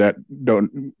for people that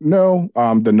don't know,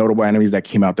 the notable animes that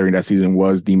came out during that season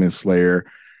was Demon Slayer,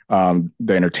 the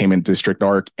Entertainment District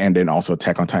arc, and then also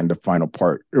Attack on Titan, the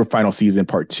final season,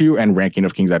 part 2, and Ranking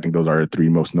of Kings. I think those are the 3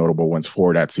 most notable ones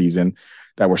for that season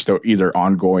that were still either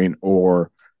ongoing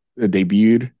or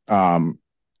debuted.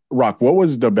 Rock, what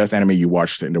was the best anime you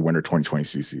watched in the winter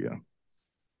 2022 season?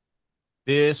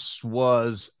 This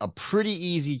was a pretty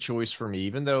easy choice for me,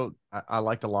 even though I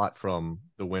liked a lot from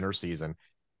the winter season,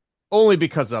 only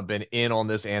because I've been in on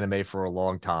this anime for a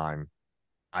long time.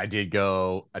 I did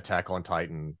go Attack on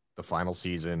Titan, the final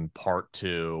season, part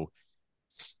 2.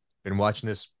 Been watching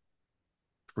this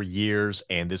for years,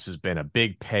 and this has been a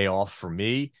big payoff for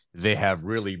me. They have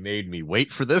really made me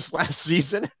wait for this last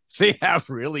season. They have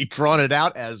really drawn it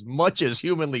out as much as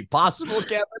humanly possible,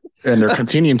 Kevin. And they're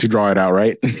continuing to draw it out,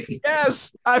 right?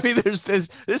 Yes, I mean, there's this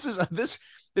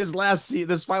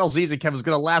final season, Kevin's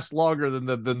going to last longer than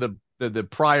the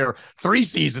prior 3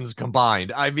 seasons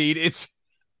combined. I mean, it's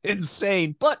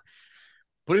insane. But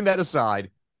putting that aside,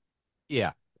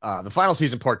 yeah, the final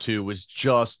season part 2 was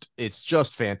it's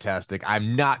just fantastic.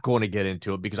 I'm not going to get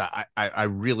into it because I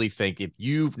really think if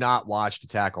you've not watched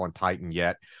Attack on Titan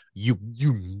yet, you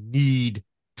need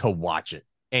to watch it,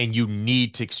 and you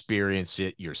need to experience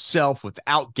it yourself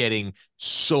without getting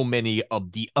so many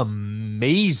of the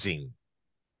amazing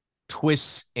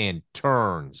twists and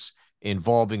turns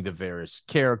involving the various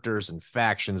characters and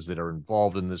factions that are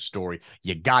involved in this story.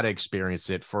 You got to experience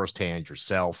it firsthand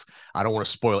yourself. I don't want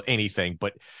to spoil anything,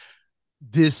 but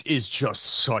this is just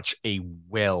such a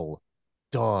well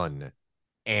done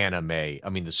anime. I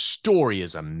mean, the story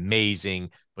is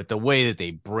amazing, but the way that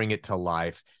they bring it to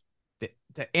life,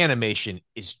 the animation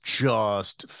is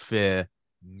just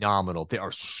phenomenal. There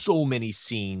are so many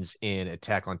scenes in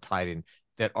Attack on Titan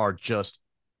that are just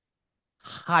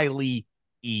highly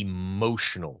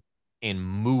emotional and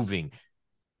moving.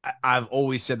 I've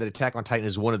always said that Attack on Titan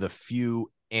is one of the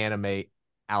few anime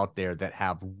out there that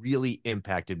have really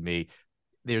impacted me.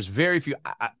 There's very few.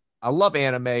 I love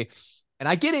anime, and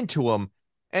I get into them,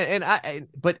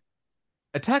 but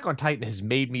Attack on Titan has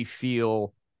made me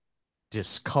feel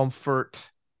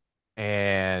discomfort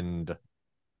and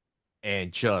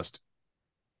just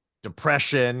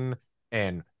depression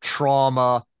and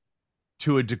trauma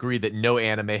to a degree that no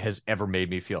anime has ever made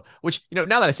me feel. Which, now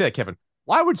that I say that, Kevin,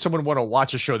 why would someone want to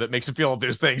watch a show that makes them feel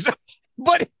those things?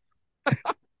 But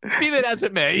be that as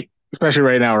it may, Especially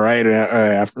right now, right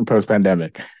after post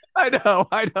pandemic. I know.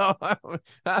 I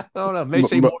don't know. It may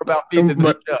say more about me than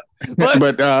but,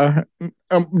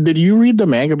 did you read the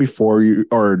manga before you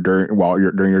or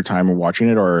during your time of watching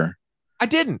it, or I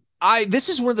didn't. This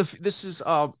is one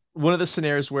of the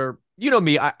scenarios where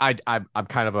me. I'm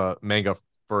kind of a manga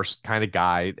first kind of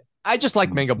guy. I just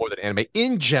like manga more than anime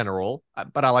in general,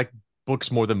 but I like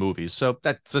books more than movies. So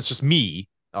that's just me.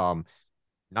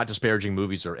 Not disparaging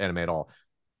movies or anime at all.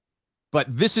 But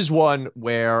this is one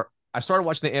where I started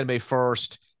watching the anime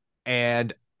first,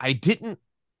 and I didn't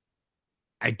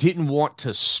want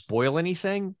to spoil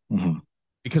anything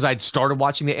because I'd started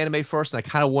watching the anime first, and I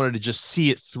kind of wanted to just see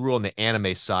it through on the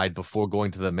anime side before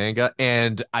going to the manga.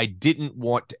 And I didn't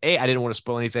want to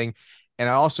spoil anything. And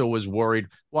I also was worried,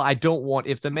 well, I don't want,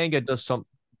 if the manga does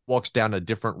walks down a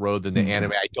different road than the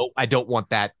anime. I don't want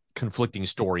that conflicting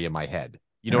story in my head.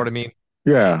 You know what I mean?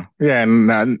 Yeah, yeah,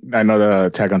 and I know the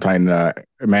Attack on Titan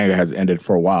manga has ended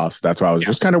for a while, so that's why I was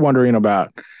just Yes. kind of wondering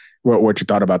about what you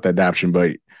thought about the adaptation.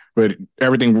 But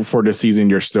everything for this season,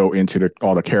 you're still into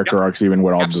all the Yep. character arcs, even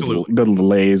with all Absolutely. the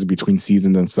delays between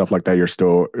seasons and stuff like that. You're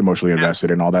still emotionally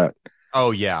invested in all that.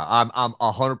 Oh yeah, I'm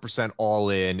 100% all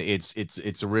in.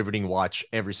 It's a riveting watch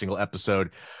every single episode.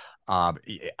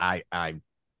 I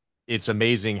it's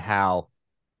amazing how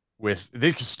with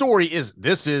the story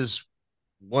this is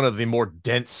one of the more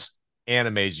dense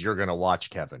animes you're gonna watch,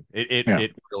 Kevin. Yeah.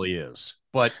 It really is.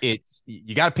 But it's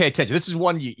you got to pay attention. This is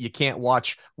one you can't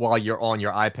watch while you're on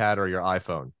your iPad or your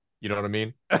iPhone. You know what I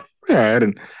mean? Yeah,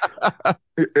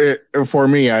 and for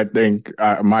me, I think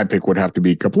my pick would have to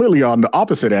be completely on the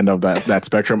opposite end of that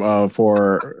spectrum of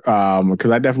for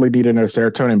because I definitely needed a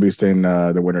serotonin boost in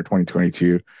the winter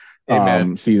 2022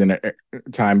 Amen. season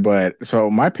time. But so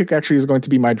my pick actually is going to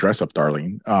be my dress up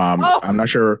darling. Oh I'm not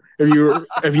sure if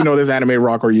you know this anime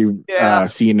rock or you've yeah.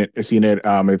 seen it. It's a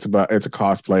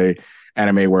cosplay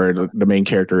anime where the main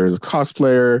character is a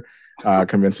cosplayer,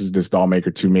 convinces this doll maker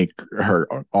to make her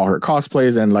all her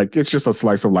cosplays, and like it's just a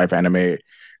slice of life anime.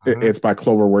 Mhm. It's by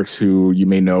Cloverworks, who you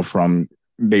may know from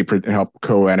they help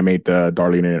co-animate the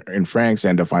Darlene in Franks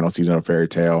and the final season of Fairy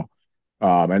Tail,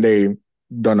 and they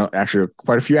done actually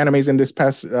quite a few animes in this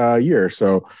past year.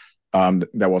 So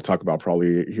that we'll talk about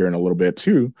probably here in a little bit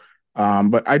too.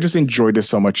 But I just enjoyed this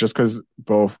so much just because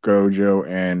both Gojo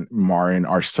and Marin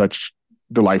are such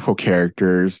delightful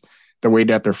characters. The way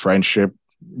that their friendship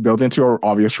built into an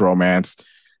obvious romance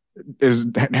is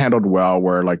handled well,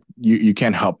 where like you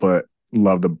can't help but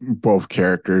love the both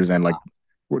characters and like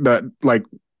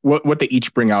what they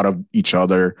each bring out of each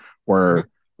other. Mhm. Where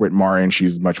with Marin,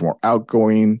 she's much more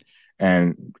outgoing,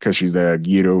 and because she's a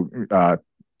Guido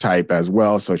type as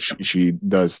well, so she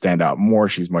does stand out more.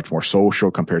 She's much more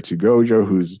social compared to Gojo,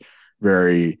 who's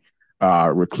very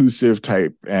reclusive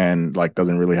type and like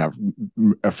doesn't really have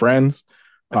friends.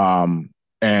 Um,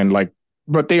 and like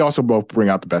but they also both bring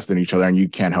out the best in each other, and you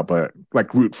can't help but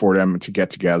like root for them to get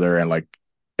together and like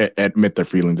admit their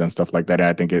feelings and stuff like that. And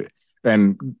I think it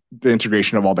and the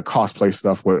integration of all the cosplay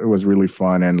stuff was really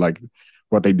fun, and like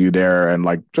what they do there, and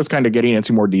like just kind of getting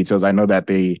into more details. I know that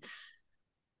they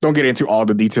don't get into all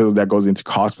the details that goes into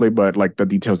cosplay, but like the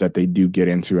details that they do get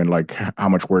into, and like how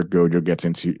much work Gojo gets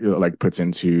into, like puts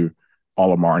into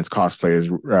all of Martin's cosplay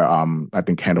is, I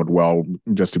think handled well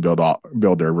just to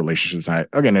build their relationships.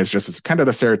 Again, it's kind of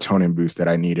the serotonin boost that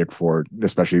I needed for,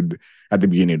 especially at the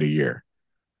beginning of the year.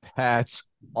 That's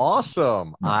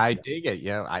awesome. I dig it.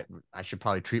 Yeah, I should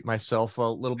probably treat myself a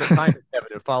little bit kinder,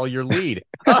 Kevin, and follow your lead.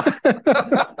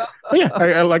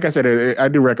 Yeah, like I said, I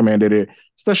do recommend it,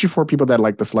 especially for people that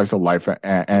like the slice of life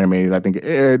animes. I think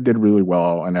it did really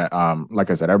well, and like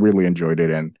I said, I really enjoyed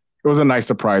it, and it was a nice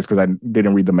surprise because I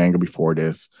didn't read the manga before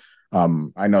this.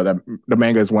 I know that the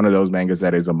manga is one of those mangas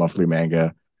that is a monthly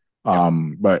manga, Yep.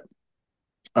 but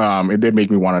it did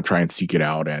make me want to try and seek it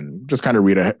out and just kind of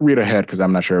read ahead because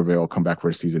I'm not sure if it'll come back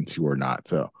for season two or not.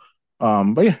 So,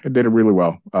 but yeah, it did it really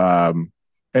well.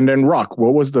 And then Rock,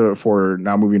 what was the for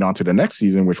now moving on to the next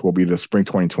season, which will be the spring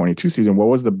 2022 season? What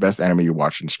was the best anime you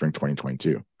watched in spring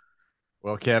 2022?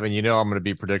 Well, Kevin, you know I'm going to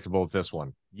be predictable with this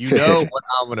one. You know what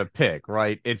I'm going to pick,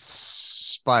 right? It's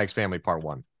Spy X Family Part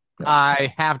 1. Yeah.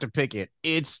 I have to pick it.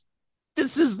 This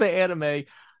is the anime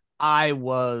I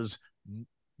was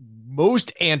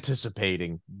most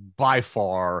anticipating by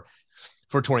far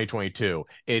for 2022.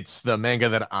 It's the manga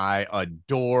that I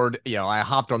adored. You know, I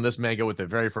hopped on this manga with the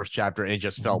very first chapter and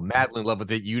just fell madly in love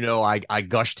with it. You know, I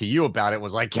gushed to you about it,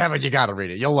 was like, Kevin, you got to read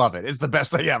it. You'll love it. It's the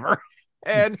best thing ever.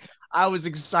 And I was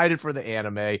excited for the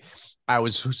anime. I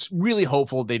was really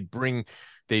hopeful they'd bring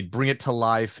it to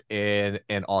life in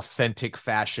an authentic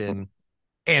fashion,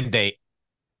 and they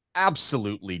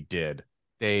absolutely did.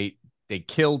 They they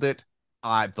killed it.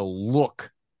 The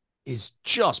look is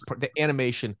just the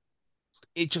animation.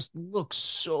 It just looks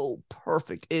so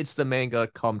perfect. It's the manga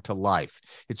come to life.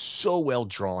 It's so well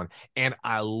drawn, and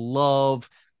I love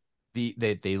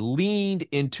they leaned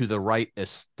into the right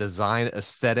design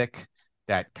aesthetic,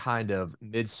 that kind of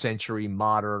mid-century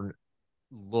modern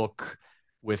look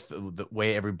with the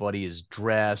way everybody is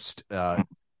dressed.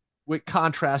 With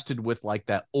contrasted with like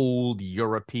that old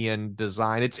European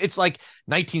design. It's like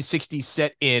 1960s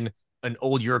set in an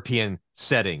old European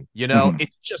setting. You know, Mhm.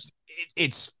 it's just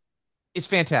it's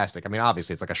fantastic. I mean,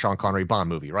 obviously, it's like a Sean Connery Bond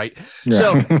movie, right?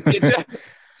 So Yeah. it's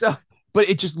so, but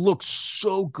it just looks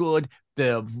so good.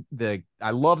 The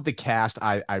I love the cast.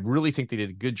 I really think they did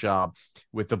a good job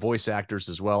with the voice actors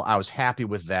as well. I was happy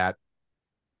with that.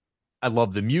 I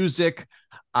love the music.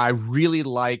 I really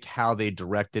like how they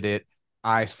directed it.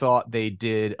 I thought they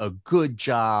did a good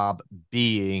job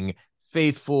being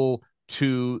faithful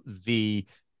to the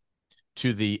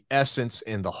essence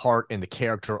and the heart and the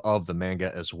character of the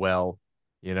manga as well.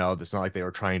 You know, it's not like they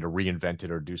were trying to reinvent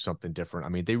it or do something different. I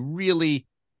mean, they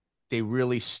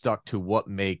really stuck to what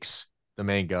makes the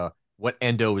manga, what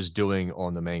Endo is doing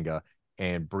on the manga,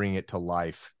 and bring it to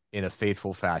life in a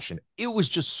faithful fashion. It was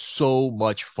just so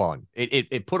much fun.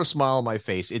 It put a smile on my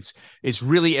face. It's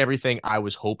really everything I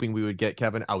was hoping we would get,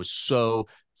 Kevin. I was so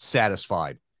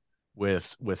satisfied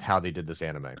with how they did this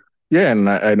anime. Yeah, and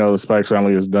I know the Spikes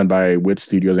Family was done by Wit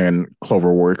Studios and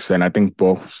Cloverworks, and I think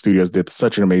both studios did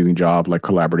such an amazing job, like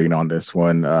collaborating on this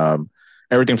one.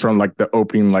 Everything from like the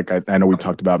opening, like I know we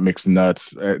talked about Mixed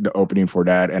Nuts, the opening for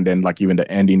that, and then like even the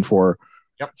ending for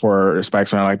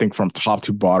Spikes Family. I think from top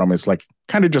to bottom, it's like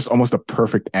kind of just almost a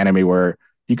perfect anime where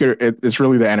you could. It's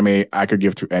really the anime I could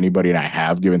give to anybody, and I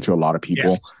have given to a lot of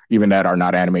people, even that are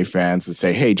not anime fans, to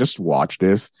say, "Hey, just watch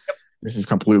this. This is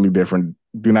completely different.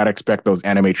 Do not expect those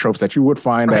anime tropes that you would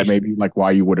find that maybe like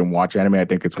why you wouldn't watch anime." I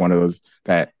think it's one of those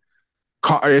that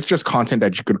it's just content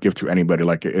that you could give to anybody.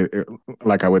 Like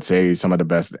like I would say some of the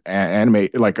best anime,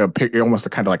 like almost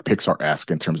kind of like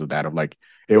Pixar-esque in terms of that, of like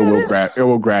it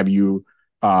will grab you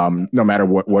no matter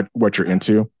what you're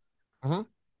into. Mhm.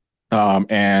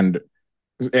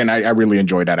 And I really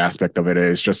enjoy that aspect of it.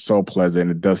 It's just so pleasant.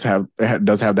 It does have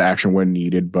the action when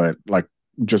needed, but like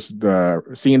just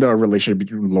seeing the relationship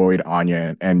between Lloyd,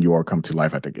 Anya, and Yor come to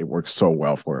life, I think it works so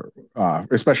well for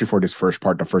especially for this first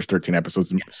part, the first 13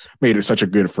 episodes made it such a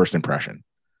good first impression.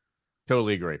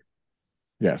 Totally agree.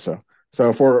 Yeah, so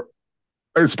for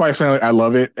Spikes Family, I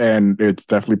love it, and it's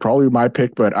definitely probably my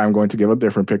pick, but I'm going to give a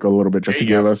different pick a little bit just to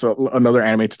give us another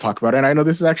anime to talk about. And I know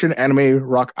this is actually an anime,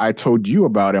 Rock, I told you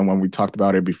about, and when we talked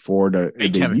about it before it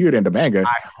debuted in the manga.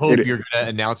 I hope you're going to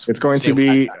announce it's going to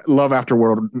be Love After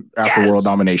World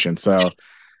Domination. So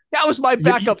that was my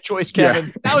backup choice, Kevin.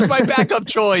 Yeah. That was my backup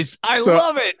choice. I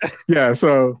love it. Yeah,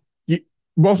 so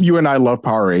both you and I love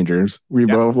Power Rangers. We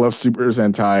both love Super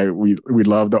Sentai. We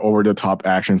love the over the top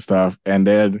action stuff, and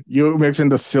then you mix in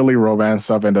the silly romance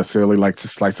stuff and the silly like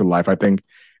slice of life. I think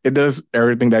it does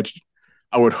everything that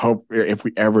I would hope if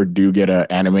we ever do get an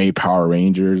anime Power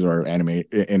Rangers or anime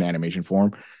in animation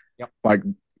form. Like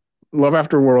Love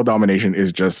After World Domination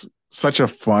is just such a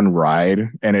fun ride,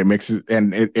 and it mixes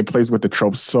and it plays with the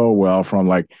tropes so well. From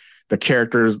like the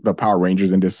characters, the Power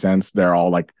Rangers in this sense, they're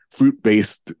all like fruit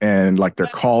based and like their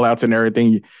call outs and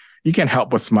everything. You can't help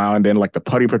but smile. And then like the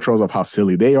putty patrols of how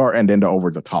silly they are, and then the over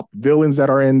the top villains that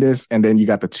are in this, and then you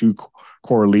got the two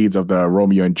core leads of the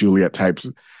Romeo and Juliet types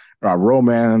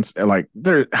romance. And like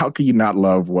how could you not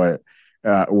love what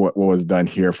was done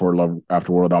here for Love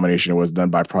After World Domination? It was done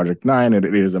by Project 9. It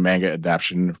is a manga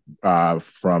adaptation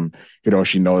from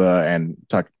Hiroshi Noda and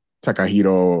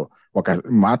Takahiro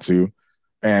Wakamatsu.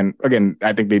 And again,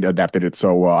 I think they adapted it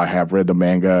so well. I have read the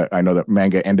manga. I know that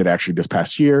manga ended actually this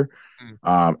past year.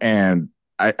 And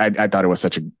I thought it was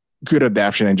such a good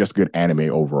adaptation and just good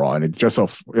anime overall. And it just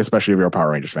especially if you're a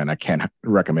Power Rangers fan, I can't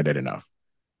recommend it enough.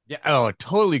 Yeah, I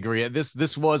totally agree.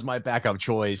 This was my backup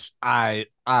choice. I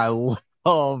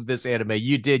love this anime.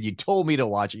 You told me to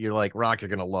watch it. You're like, Rock, you're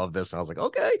gonna love this. And I was like,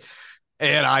 okay.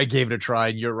 And I gave it a try.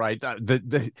 And you're right.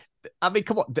 I mean,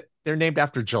 come on. They're named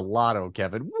after gelato,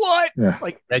 Kevin. What? Yeah.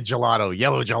 Like red gelato,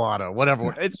 yellow gelato, whatever.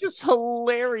 Yeah. It's just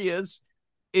hilarious.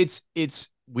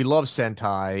 We love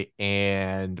Sentai.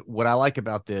 And what I like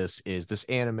about this is this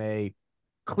anime,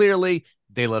 clearly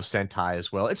they love Sentai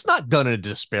as well. It's not done in a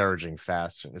disparaging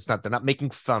fashion. They're not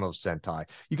making fun of Sentai.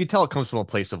 You can tell it comes from a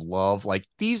place of love. Like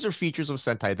these are features of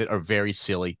Sentai that are very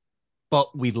silly,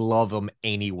 but we love them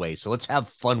anyway. So let's have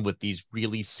fun with these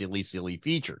really silly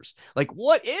features. Like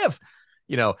what if,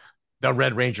 the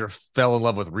Red Ranger fell in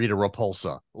love with Rita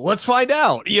Repulsa? Let's find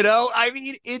out. I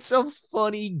mean, it's a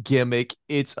funny gimmick.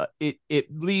 It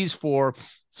leads for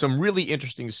some really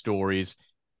interesting stories.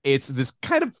 It's this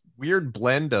kind of weird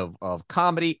blend of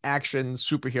comedy, action,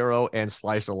 superhero, and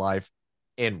slice of life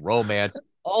and romance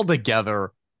all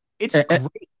together. It's great.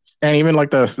 And even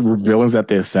like the villains that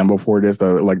they assemble for this,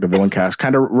 the villain cast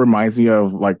kind of reminds me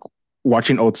of like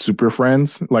watching old Super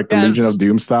Friends, like the Legion of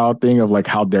Doom style thing of like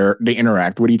how they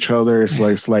interact with each other. It's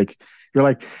like you're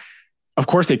like, of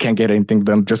course they can't get anything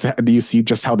done. Just do you see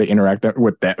just how they interact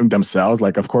with themselves?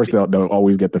 Like, of course they'll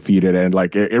always get defeated, and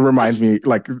like it reminds me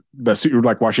like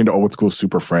watching the old school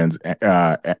Super Friends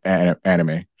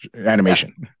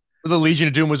animation. The Legion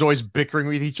of Doom was always bickering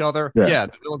with each other. Yeah,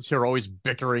 the villains here are always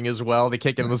bickering as well. They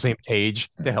can't get on the same page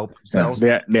to help themselves.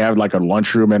 They have like a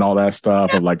lunchroom and all that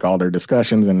stuff of like all their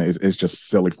discussions, and it's just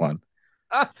silly fun.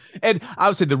 And I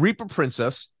would say the Reaper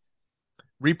Princess,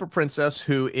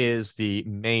 who is the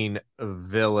main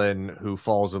villain who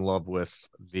falls in love with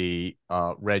the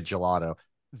red gelato.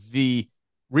 The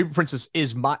Reaper Princess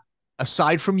is my,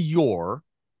 aside from Yor,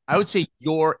 I would say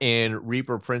Yor and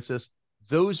Reaper Princess,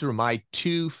 those are my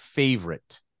two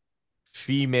favorite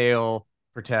female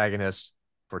protagonists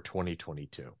for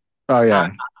 2022. Oh I,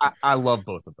 yeah, I love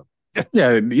both of them.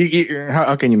 yeah.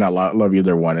 How can you not love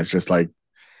either one? It's just like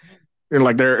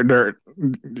they're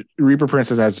Reaper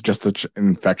Princess has just such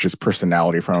infectious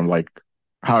personality from like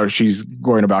how she's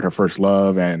going about her first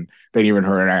love, and then even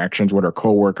her interactions with her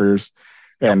coworkers,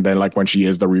 Yep. and then like when she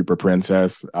is the Reaper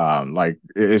Princess, like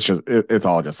it's just it's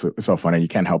all just so funny. You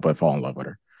can't help but fall in love with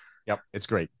her. Yep. It's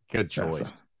great. Good Yeah,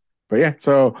 choice. but yeah,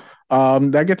 so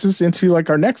that gets us into like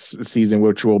our next season,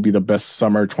 which will be the best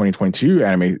summer 2022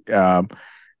 anime.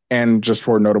 And just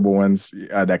for notable ones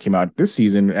that came out this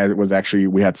season, it was actually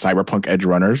we had Cyberpunk Edge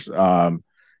Runners, and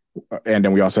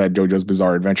then we also had JoJo's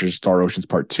Bizarre Adventures Star Oceans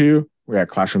Part Two. We had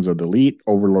Classrooms of the Elite,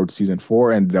 Overlord Season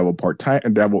 4, and Devil Part Time.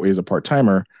 And Devil is a Part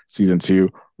Timer Season 2.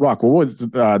 Rock, what was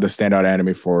the standout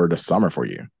anime for the summer for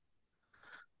you?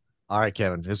 All right,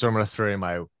 Kevin. This is where I'm going to throw in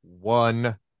my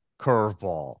one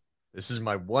curveball. This is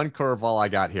my one curveball I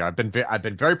got here. I've been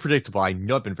very predictable. I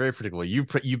know I've been very predictable. You've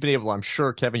been able. I'm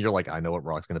sure, Kevin. You're like, I know what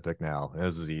Rock's going to pick now.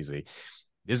 This is easy.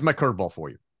 This is my curveball for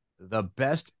you. The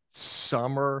best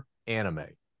summer anime,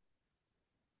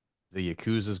 The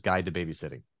Yakuza's Guide to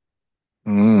Babysitting.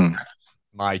 Mm.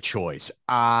 My choice.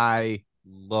 I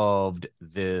loved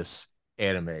this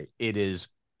anime. It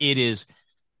is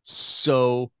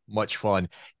so much fun.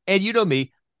 And you know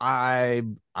me,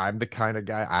 I'm the kind of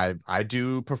guy I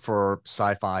do prefer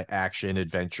sci-fi, action,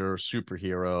 adventure,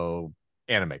 superhero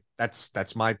anime.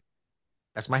 That's my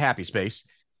happy space.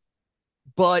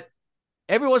 But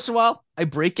every once in a while, I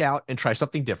break out and try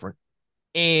something different.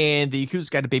 And the Yakuza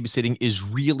Guide to Babysitting is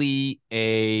really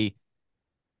a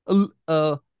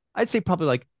I'd say probably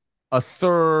like a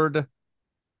third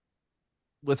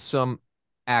with some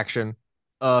action,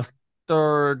 a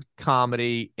third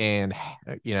comedy, and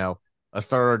a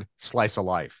third slice of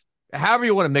life. However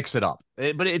you want to mix it up,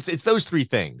 but it's those three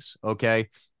things. Okay,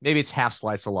 maybe it's half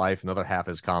slice of life, another half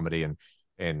is comedy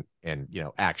and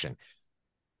action.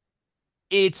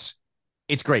 It's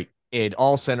it's great. It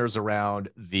all centers around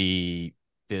the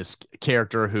this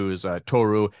character who is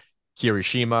Toru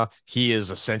Kirishima. He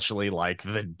is essentially like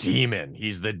the demon.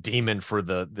 He's the demon for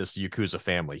this Yakuza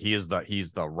family. He's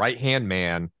the right hand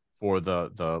man for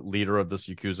the leader of this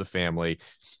Yakuza family.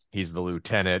 He's the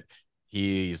lieutenant.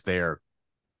 He's their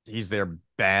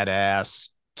badass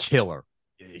killer.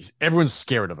 Everyone's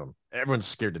scared of him. Everyone's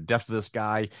scared to death of this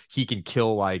guy. He can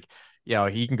kill like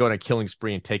he can go on a killing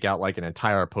spree and take out like an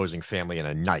entire opposing family in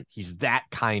a night. He's that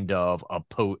kind of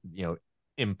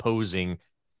imposing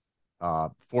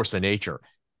force of nature.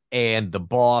 And the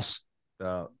boss,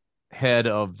 the head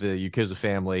of the Yakuza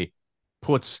family,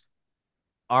 puts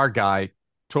our guy,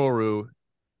 Toru,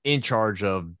 in charge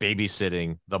of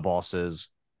babysitting the boss's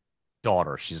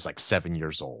daughter. She's like 7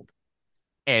 years old.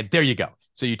 And there you go.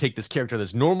 So you take this character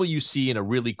that's normally you see in a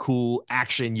really cool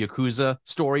action Yakuza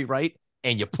story, right?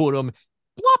 And you put him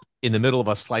blop, in the middle of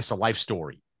a slice of life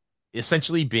story,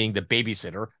 essentially being the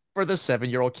babysitter for the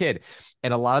 7-year-old kid.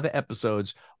 And a lot of the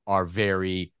episodes are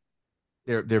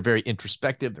they're very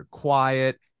introspective, they're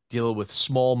quiet, dealing with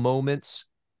small moments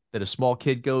that a small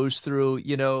kid goes through,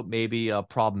 maybe a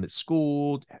problem at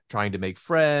school, trying to make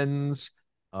friends,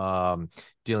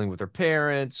 dealing with their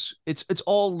parents. It's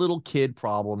all little kid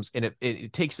problems, and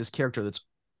it takes this character that's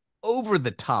over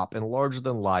the top and larger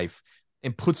than life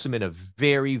and puts him in a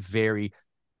very, very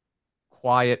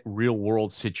quiet, real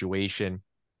world situation.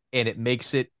 And it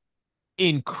makes it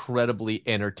incredibly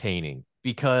entertaining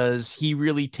because he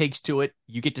really takes to it.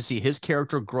 You get to see his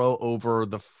character grow over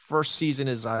the first season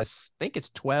is I think it's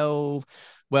 12.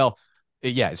 Well,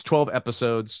 yeah, it's 12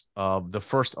 episodes. The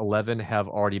first 11 have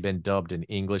already been dubbed in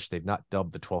English. They've not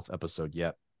dubbed the 12th episode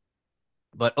yet.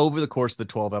 But over the course of the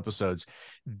 12 episodes,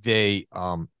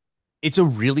 it's a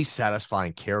really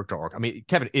satisfying character arc. I mean,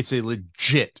 Kevin, it is a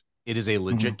legit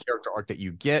character arc that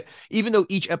you get, even though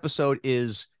each episode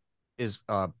is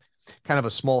kind of a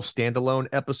small standalone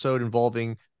episode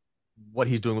involving what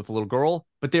he's doing with the little girl,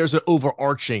 but there's an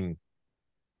overarching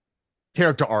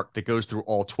character arc that goes through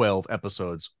all 12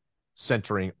 episodes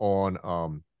centering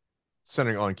on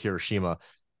Kirishima.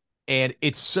 And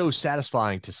it's so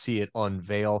satisfying to see it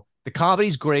unveil. The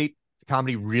comedy's great. The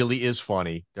comedy really is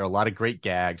funny. There are a lot of great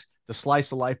gags. The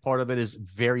slice of life part of it is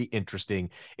very interesting.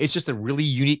 It's just a really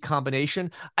unique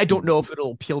combination. I don't know if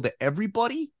it'll appeal to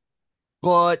everybody,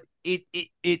 but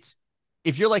it's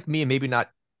if you're like me and maybe not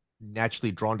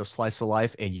naturally drawn to slice of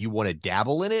life and you want to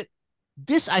dabble in it,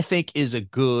 this I think is a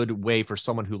good way for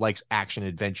someone who likes action,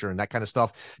 adventure, and that kind of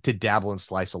stuff to dabble in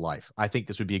slice of life. I think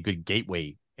this would be a good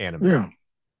gateway anime. Yeah.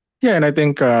 Yeah, and I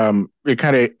think it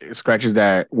kind of scratches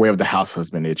that way of the house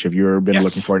husband itch. If you've ever been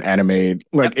looking Yes. for an anime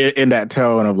like Yep. in that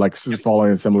tone of like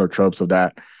following similar tropes of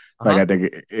that, like Uh-huh. I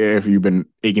think if you've been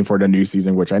aching for the new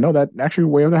season, which I know that actually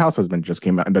Way of the House Husband just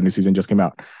came out, the new season just came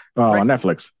out Right. on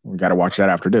Netflix. We got to watch that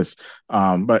after this.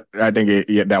 But I think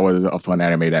that was a fun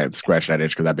anime that scratched that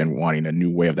itch because I've been wanting a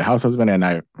new Way of the House Husband, and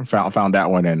I found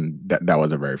that one, and that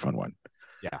was a very fun one.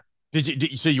 Yeah.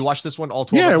 So you watched this one all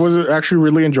 12 Yeah, it episodes? was actually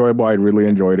really enjoyable. I really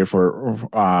enjoyed it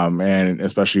and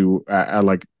especially I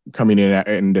like coming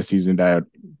in this season that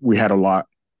we had a lot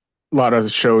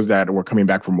of shows that were coming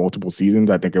back for multiple seasons.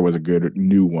 I think it was a good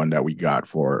new one that we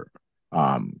got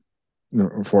um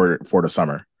for the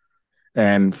summer.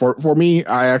 And for me,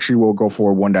 I actually will go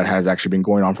for one that has actually been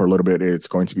going on for a little bit. It's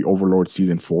going to be Overlord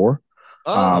season 4.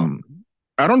 Oh, Um,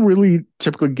 I don't really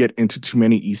typically get into too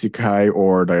many isekai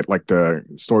or the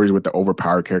stories with the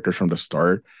overpowered characters from the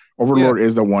start. yeah. Overlord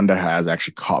is the one that has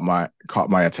actually caught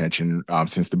my attention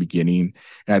since the beginning,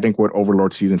 and I think what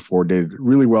Overlord season 4 did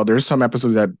really well. There's some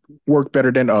episodes that work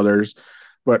better than others,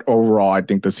 but overall, I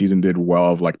think the season did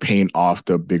well of like paying off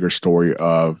the bigger story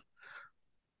of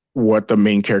what the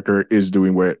main character is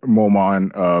doing with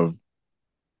Momon of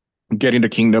getting the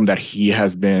kingdom that he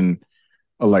has been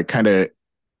like kind of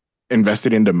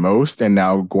invested in the most and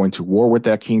now going to war with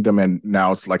that kingdom, and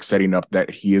now it's like setting up that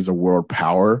he is a world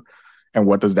power. And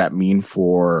what does that mean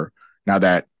for now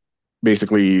that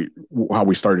basically how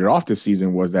we started off this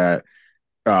season was that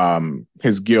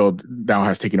his guild now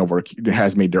has taken over,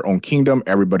 has made their own kingdom.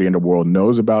 Everybody in the world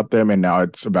knows about them, and now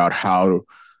it's about how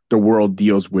the world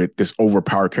deals with this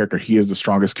overpowered character. He is the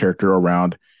strongest character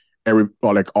around.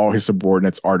 Like all his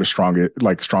subordinates are the strongest,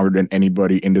 like stronger than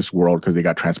anybody in this world because they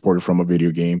got transported from a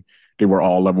video game. They were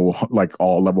all level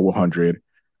 100.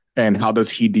 And how does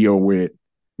he deal with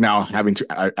now having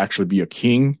to actually be a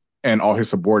king and all his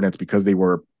subordinates because they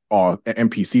were all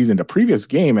NPCs in the previous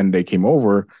game and they came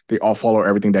over, they all follow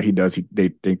everything that he does. They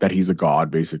think that he's a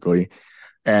god, basically.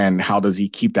 And how does he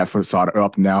keep that facade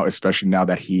up now, especially now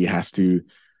that he has to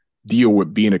deal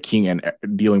with being a king and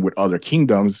dealing with other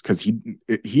kingdoms because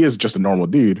he is just a normal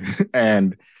dude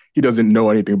and he doesn't know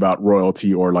anything about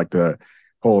royalty or like the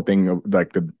whole thing of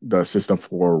like the system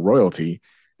for royalty.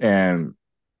 And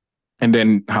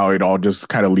then how it all just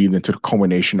kind of leads into the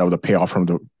culmination of the payoff from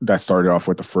that started off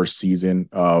with the first season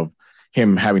of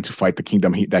him having to fight the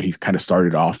kingdom that he kind of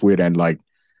started off with. And like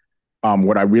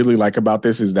what I really like about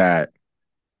this is that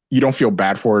you don't feel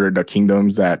bad for the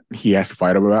kingdoms that he has to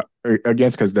fight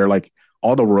against because they're like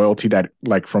all the royalty that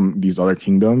like from these other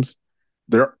kingdoms,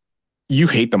 they're you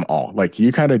hate them all. Like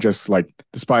you kind of just like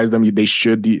despise them. They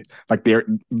should like they're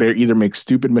either make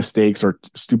stupid mistakes or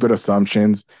stupid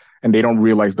assumptions, and they don't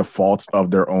realize the faults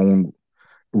of their own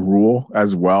rule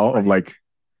as well. Of Right. like,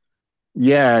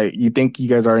 yeah, you think you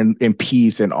guys are in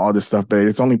peace and all this stuff, but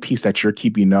it's only peace that you're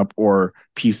keeping up, or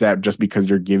peace that just because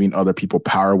you're giving other people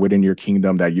power within your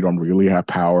kingdom that you don't really have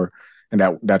power. And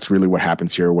that's really what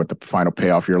happens here with the final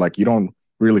payoff. You're like, you don't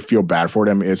really feel bad for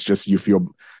them. It's just you feel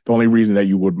the only reason that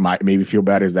you might maybe feel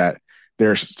bad is that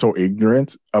they're so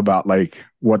ignorant about like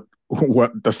what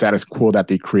the status quo that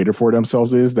they created for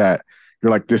themselves is that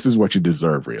you're like, this is what you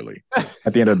deserve, really.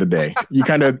 At the end of the day, you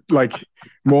kind of like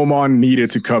Momon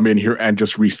needed to come in here and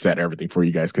just reset everything for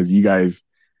you guys because you guys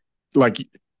like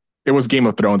it was Game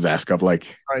of Thrones esque of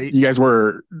like Right. you guys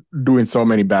were doing so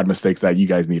many bad mistakes that you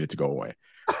guys needed to go away.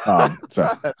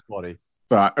 So That's funny.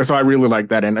 so I really like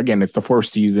that. And again, it's the fourth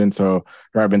season, so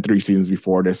there have been 3 seasons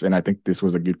before this, and I think this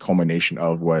was a good culmination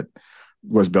of what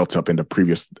was built up in the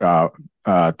previous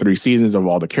 3 seasons of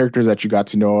all the characters that you got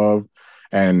to know of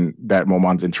and that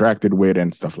Momon's interacted with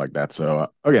and stuff like that. So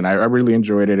again, I really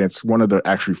enjoyed it. It's one of the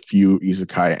actually few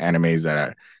isekai animes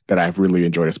that I've really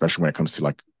enjoyed, especially when it comes to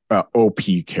like OP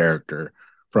character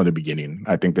from the beginning.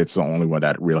 I think that's the only one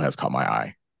that really has caught my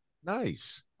eye.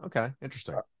 Nice. Okay.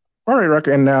 Interesting. All right, Ruck,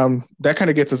 and that kind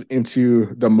of gets us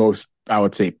into the most, I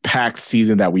would say, packed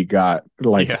season that we got,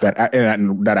 like Yeah.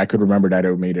 that I could remember that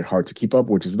it made it hard to keep up,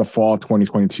 which is the fall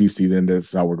 2022 season. This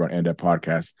is how we're going to end that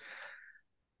podcast.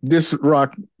 This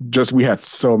Rock, just we had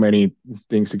so many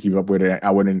things to keep up with. I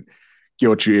wouldn't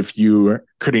guilt you if you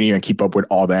couldn't even keep up with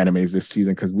all the animes this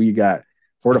season because we got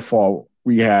for the fall.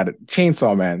 We had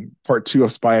Chainsaw Man Part 2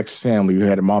 of Spy X Family. We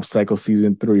had Mob Psycho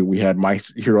Season 3. We had My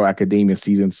Hero Academia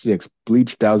Season 6,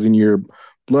 Bleach 1000 Year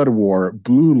Blood War,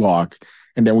 Blue Lock,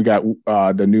 and then we got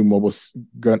the new mobile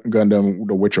Gundam,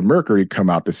 The Witcher Mercury, come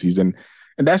out this season.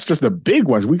 And that's just the big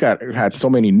ones. We had so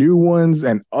many new ones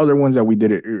and other ones that we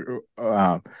didn't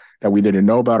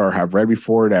know about or have read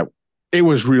before, that it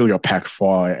was really a packed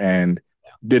fall, and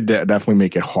did that definitely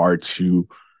make it hard to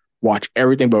watch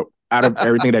everything. But out of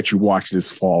everything that you watched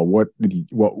this fall,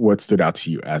 what stood out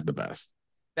to you as the best?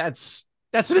 That's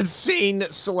an insane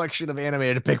selection of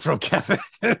anime to pick from, Kevin.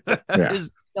 That Yeah.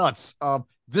 is nuts.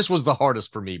 This was the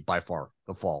hardest for me by far,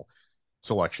 the fall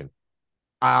selection.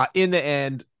 In the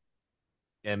end,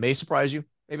 it may surprise you,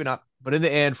 maybe not, but in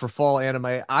the end, for fall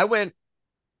anime, I went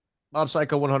Mob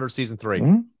Psycho 100 season 3.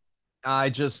 Mm-hmm. I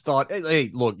just thought,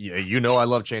 hey, look, you know I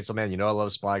love Chainsaw Man, you know I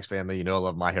love Spy X Family, you know I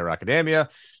love My Hero Academia,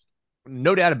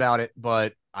 no doubt about it.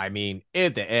 But I mean,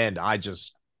 at the end, I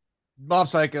just Mob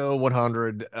Psycho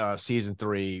 100 season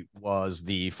 3 was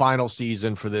the final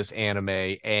season for this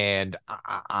anime, and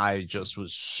I just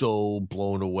was so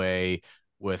blown away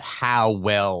with how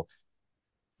well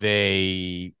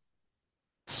they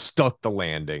stuck the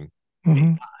landing. It,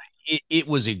 Mm-hmm. it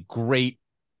was a great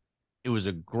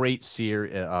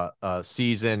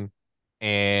season,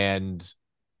 and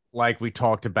like we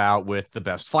talked about with the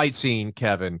best fight scene,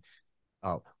 Kevin,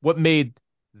 what made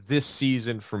this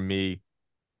season for me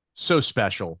so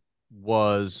special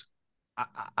was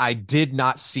I did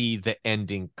not see the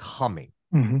ending coming.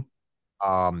 Mm-hmm.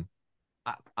 Um,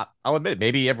 I'll admit,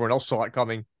 maybe everyone else saw it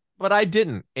coming, but I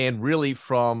didn't. And really,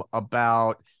 from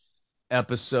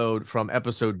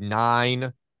episode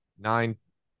nine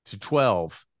to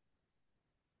 12,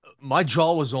 my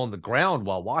jaw was on the ground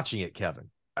while watching it, Kevin.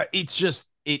 It's just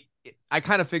I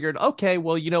kind of figured, okay,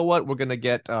 well, you know what, we're gonna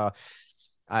get,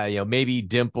 maybe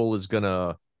Dimple is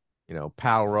gonna,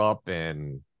 power up,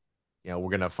 and we're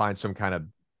gonna find some kind of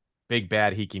big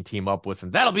bad he can team up with,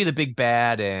 and that'll be the big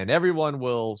bad, and everyone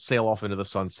will sail off into the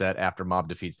sunset after Mob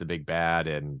defeats the big bad,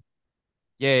 and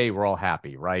yay, we're all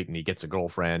happy, right? And he gets a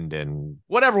girlfriend and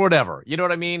whatever. You know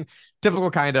what I mean? Typical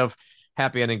kind of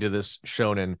happy ending to this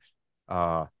shonen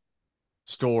uh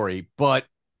story. But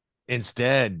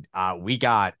instead, we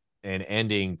got an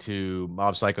ending to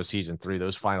Mob Psycho season 3.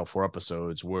 Those final 4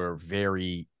 episodes were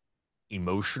very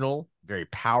emotional, very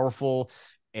powerful,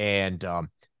 and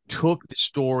took the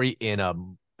story in a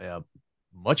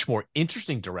much more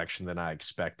interesting direction than I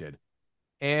expected.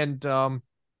 And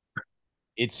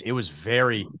it was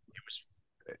very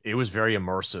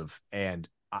immersive, and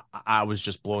I was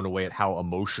just blown away at how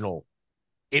emotional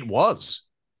it was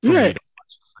for Yeah. me to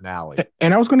watch the finale.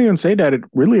 And I was going to even say that it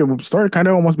started kind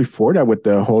of almost before that with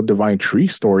the whole Divine Tree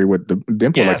story with the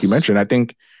Dimple, like you Yes, mentioned. I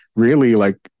think really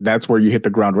like that's where you hit the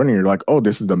ground running. You're like, oh,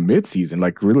 this is the mid season.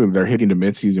 Like really, they're hitting the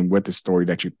mid season with the story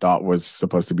that you thought was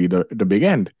supposed to be the big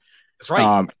end. that's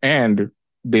right. And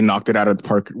they knocked it out of the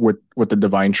park with the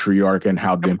Divine Tree arc and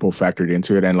how Yep. Dimple factored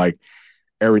into it, and like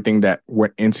everything that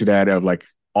went into that, of like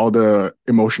all the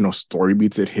emotional story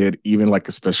beats it hit, even like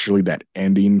especially that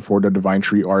ending for the Divine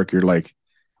Tree arc. You're like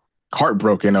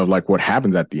heartbroken of like what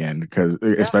happens at the end, because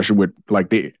Yeah. especially with like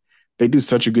they do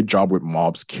such a good job with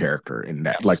Mob's character in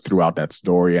that, like Yes. throughout that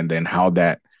story, and then how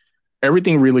that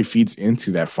everything really feeds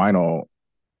into that final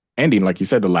ending. Like you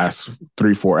said, the last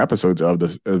 3-4 episodes of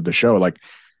the show, like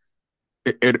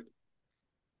it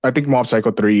I think Mob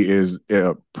Psycho 3 is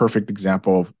a perfect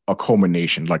example of a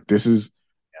culmination. Like this is it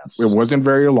Yes. wasn't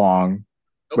very long,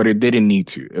 Nope. but it didn't need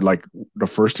to. Like the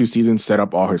first 2 seasons set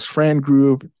up all his friend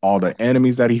group, all the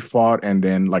enemies that he fought, and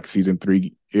then like season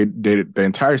 3, it did the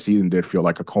entire season did feel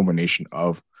like a culmination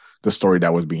of the story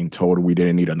that was being told. We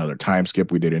didn't need another time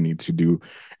skip. We didn't need to do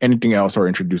anything else or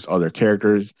introduce other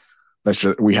characters.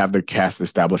 We have the cast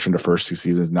established in the first 2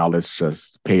 seasons. Now let's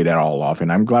just pay that all off.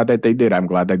 And I'm glad that they did. I'm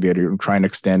glad that they did try and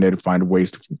extend it, find ways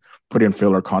to put in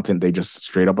filler content. They just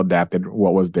straight up adapted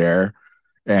what was there.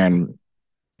 And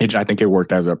I think it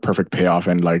worked as a perfect payoff.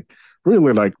 And like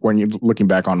really, like when you're looking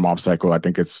back on Mob Psycho, I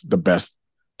think it's the best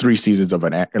 3 seasons of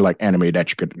an like anime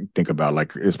that you could think about.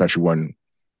 Like especially when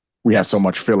we have so Yes.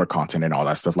 much filler content and all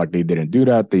that stuff. Like they didn't do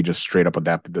that. They just straight up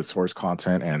adapted the source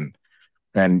content,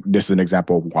 and this is an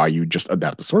example of why you just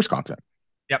adapt the source content.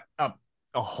 Yep.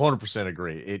 100%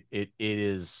 agree. It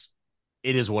is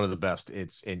one of the best.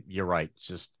 And you're right. It's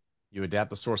just you adapt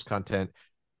the source content.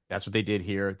 That's what they did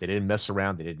here. They didn't mess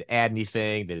around. They didn't add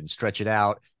anything. They didn't stretch it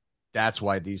out. That's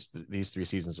why these 3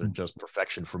 seasons are just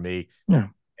perfection for me. Yeah.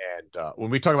 And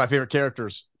when we talk about favorite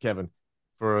characters, Kevin,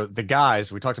 for the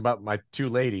guys, we talked about my 2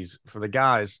 ladies. For the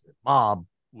guys, Mob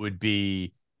would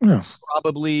be Yeah.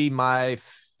 probably my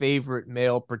favorite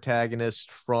male protagonist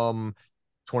from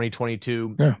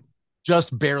 2022. Yeah.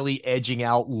 Just barely edging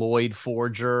out Lloyd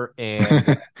Forger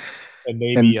and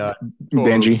maybe And Toru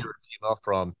Denji. Kirishima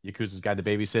from Yakuza's Guide to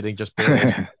Babysitting. Just barely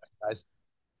edging out guys.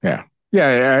 Yeah.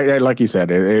 Yeah, like you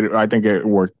said, I think it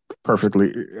worked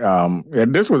perfectly.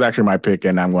 And this was actually my pick,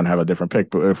 and I'm going to have a different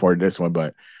pick for this one,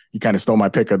 but you kind of stole my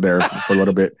pick there for a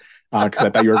little bit because I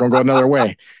thought you were going to go another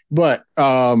way. But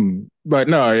no,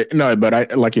 but I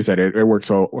like you said, it worked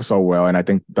so well, and I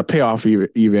think the payoff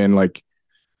even like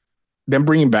them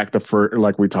bringing back the first,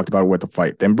 like we talked about with the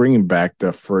fight, them bringing back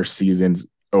the first season's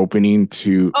opening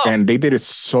to, Oh, and they did it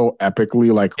so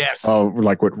epically, yes.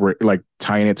 like with like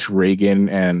tying it to Reagan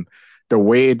and the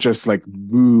way it just like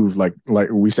moved, like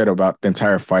we said about the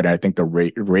entire fight. I think the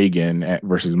Reagan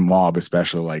versus Mob,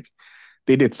 especially, like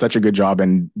they did such a good job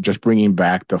in just bringing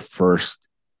back the first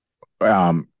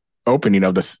um opening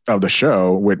of the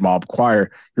show with Mob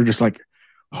Choir. You're just like,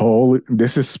 holy,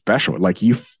 this is special. Like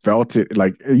you felt it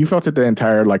the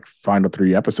entire like final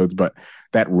three episodes, but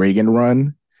that Reagan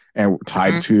run and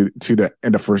tied Mhm. to the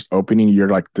in the first opening, you're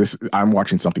like, this, I'm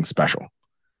watching something special.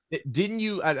 Didn't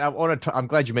you? I want to. I'm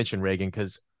glad you mentioned Reagan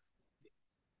because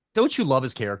don't you love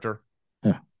his character?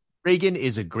 Yeah. Reagan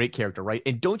is a great character, right?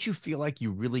 And don't you feel like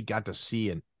you really got to see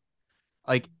and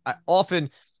like often,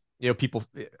 people.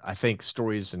 I think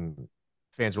stories and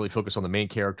fans really focus on the main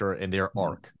character and their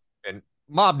arc. And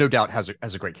Mob, no doubt, has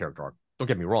a great character arc. Don't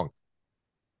get me wrong,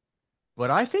 but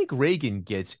I think Reagan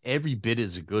gets every bit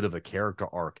as good of a character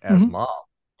arc as Mm-hmm. Mob,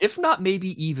 if not maybe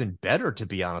even better. To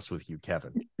be honest with you,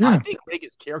 Kevin, I Yeah. think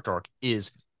Reagan's character arc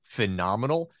is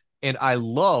phenomenal, and I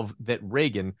love that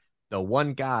Reagan, the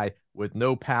one guy with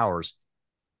no powers,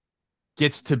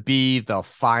 gets to be the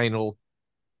final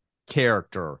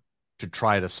character to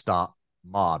try to stop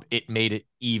Mob. It made it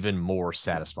even more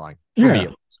satisfying for me, Yeah. at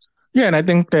least. Yeah. And I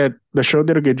think that the show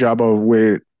did a good job of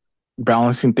with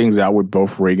balancing things out with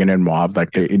both Reagan and Mob.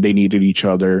 Like they needed each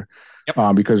other.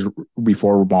 Yep. Because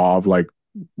before Mob, like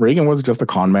Reagan was just a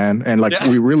con man. And like Yeah.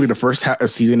 we really, the first a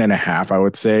season and a half, I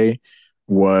would say,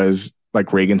 was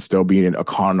like Reagan still being a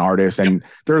con artist. Yep. And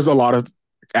there's a lot of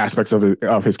aspects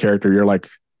of his character. You're like,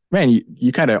 man,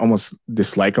 you kind of almost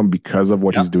dislike him because of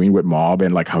what Yep. he's doing with Mob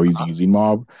and like how he's using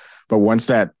Mob. But once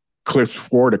that clips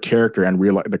for the character and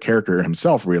the character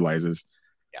himself realizes,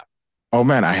 Yeah. oh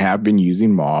man, I have been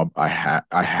using Mob. I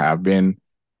have been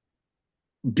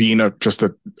being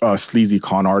a sleazy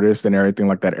con artist and everything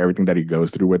like that, everything that he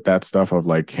goes through with that stuff of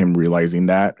like him realizing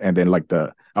that. And then like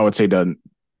I would say the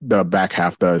back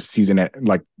half, the season,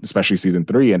 like especially season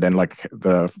three, and then like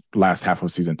the last half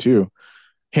of season two,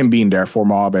 him being there for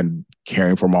Mob and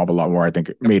caring for Mob a lot more, I think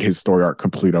it Yep. made his story arc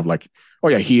complete of like, oh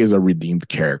yeah, he is a redeemed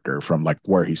character from like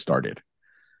where he started.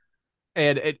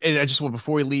 And I just want,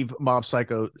 before we leave Mob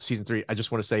Psycho season 3, I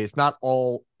just want to say it's not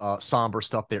all somber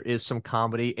stuff. There is some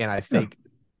comedy, and I Yeah. think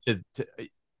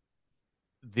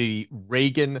the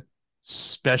Reagan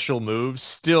special moves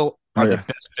still Oh are the yeah.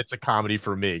 best bits of comedy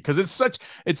for me because it's such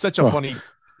a Oh funny,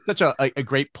 such a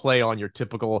great play on your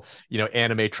typical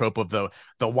anime trope of the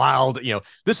wild,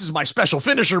 this is my special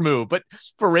finisher move. But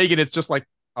for Reagan, it's just like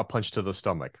a punch to the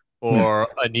stomach yeah. or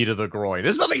a knee to the groin.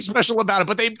 There's nothing special about it,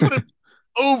 but they put it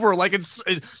over like it's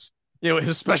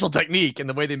his special technique, and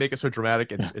the way they make it so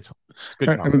dramatic. Yeah. It's good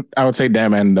comedy. And I would say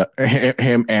them and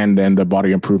him and then the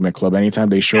Body Improvement Club. Anytime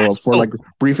they show up Yes. for Oh, like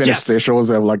brief yes. interstitials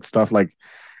of like stuff like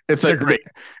it's They're like great.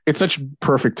 it's such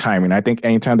perfect timing. I think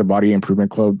anytime the Body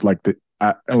Improvement Club like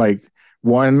like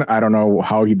one, I don't know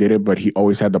how he did it, but he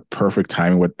always had the perfect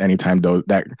timing with anytime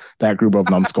that group of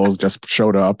numbskulls just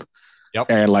showed up Yep.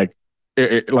 and like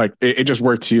it just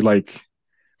worked to like,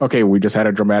 okay, we just had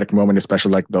a dramatic moment,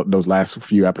 especially like those last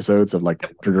few episodes of like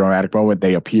Yep. the dramatic moment.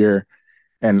 They appear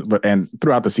and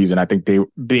throughout the season, I think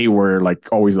they were like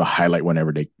always the highlight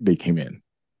whenever they came in.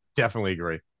 Definitely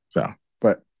agree. So,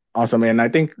 but awesome, and I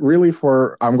think really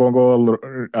for I'm going to go a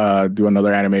little, do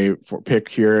another anime for pick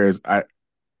here is I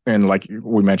and like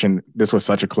we mentioned, this was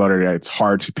such a clutter that it's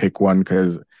hard to pick one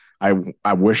because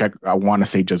I wish I want to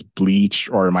say just Bleach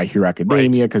or My Hero Right.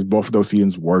 Academia because both of those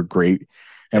seasons were great,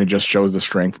 and Yep. it just shows the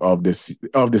strength of this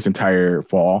entire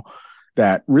fall.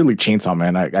 That really Chainsaw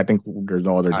Man. I think there's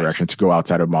no other direction Nice. to go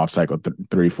outside of Mob Psycho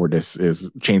 3 for this is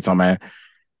Chainsaw Man.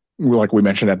 Like we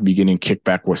mentioned at the beginning,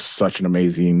 Kickback was such an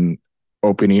amazing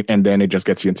opening, and then it just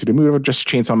gets you into the mood of just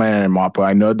Chainsaw Man and Mappa.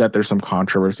 I know that there's some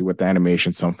controversy with the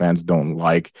animation. Some fans don't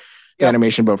like the Yep.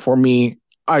 animation, but for me,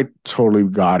 I totally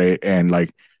got it. And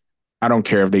like, I don't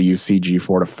care if they use CG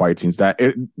for the fight scenes.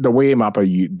 The way Mappa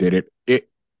you did it.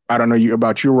 I don't know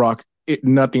about you, Rock.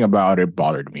 Nothing about it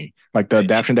bothered me. Like the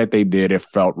adaptation that they did, it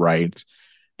felt right.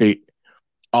 They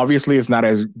obviously it's not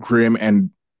as grim and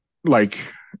like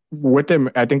with them.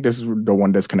 I think this is the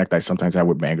one disconnect I sometimes have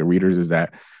with manga readers is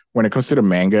that when it comes to the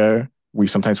manga, we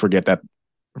sometimes forget that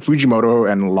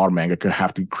Fujimoto and a lot of manga could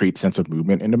have to create sense of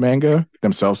movement in the manga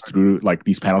themselves through like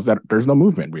these panels that there's no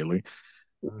movement really.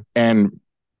 And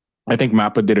I think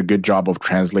Mappa did a good job of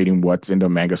translating what's in the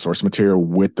manga source material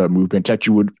with the movement that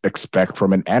you would expect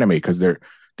from an anime, because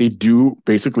they do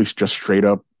basically just straight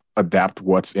up adapt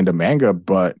what's in the manga,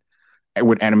 but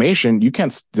with animation, you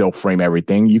can't still frame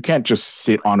everything. You can't just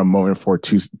sit on a moment for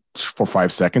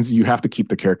 5 seconds. You have to keep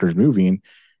the characters moving.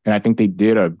 And I think they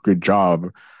did a good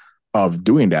job of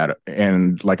doing that.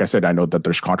 And like I said, I know that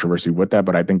there's controversy with that,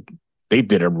 but I think they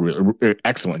did a really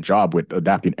excellent job with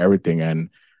adapting everything. And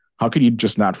how could you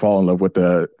just not fall in love with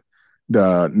the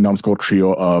numbskull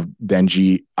trio of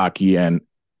Denji, Aki, and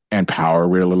Power?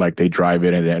 Really, like they drive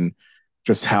it, and then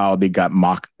just how they got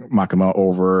Makima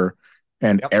over,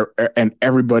 and and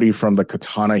everybody from the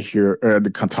Katana here, the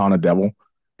Katana Devil,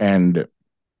 and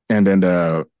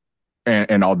then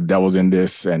and all the devils in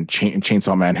this, and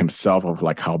Chainsaw Man himself, of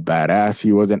like how badass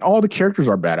he was, and all the characters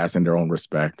are badass in their own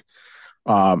respect.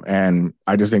 And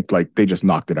I just think like they just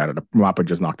knocked it out of the Mappa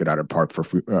just knocked it out of the park for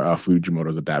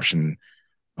Fujimoto's adaptation.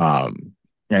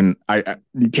 And I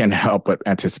you can't help but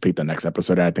anticipate the next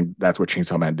episode. And I think that's what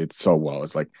Chainsaw Man did so well.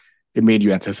 It's like it made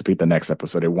you anticipate the next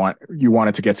episode. You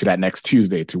wanted to get to that next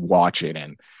Tuesday to watch it,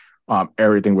 and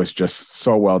everything was just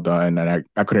so well done. And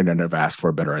I couldn't have asked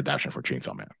for a better adaptation for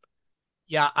Chainsaw Man.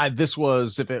 Yeah,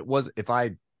 if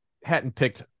I hadn't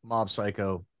picked Mob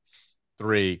Psycho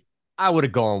 3, I would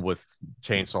have gone with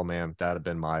Chainsaw Man. That'd have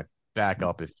been my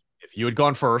backup. If you had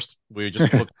gone first, we would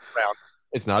just look around.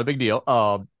 It's not a big deal.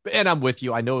 And I'm with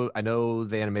you. I know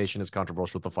the animation is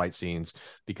controversial with the fight scenes,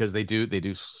 because they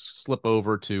do slip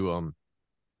over to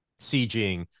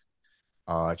CGing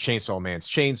Chainsaw Man's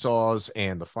chainsaws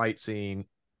and the fight scene.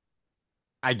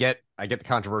 I get the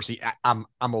controversy. I'm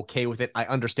okay with it. I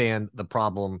understand the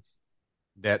problem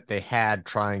that they had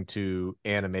trying to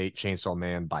animate Chainsaw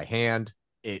Man by hand.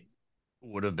 It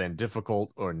would have been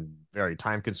difficult or very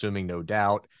time consuming, no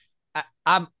doubt.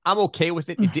 I'm okay with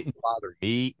it. It didn't bother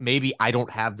me. Maybe I don't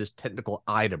have this technical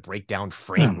eye to break down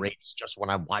frame rates just when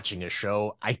I'm watching a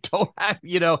show. I don't have,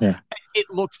 It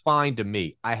looked fine to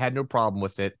me. I had no problem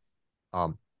with it.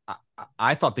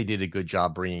 I thought they did a good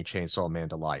job bringing Chainsaw Man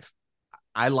to life.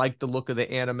 I liked the look of the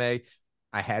anime.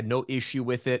 I had no issue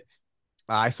with it.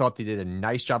 I thought they did a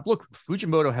nice job. Look,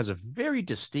 Fujimoto has a very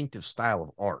distinctive style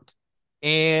of art,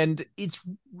 and it's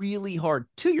really hard.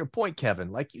 To your point,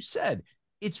 Kevin, like you said,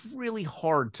 it's really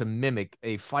hard to mimic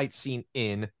a fight scene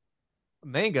in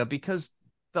manga because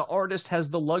the artist has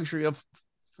the luxury of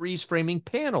freeze framing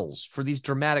panels for these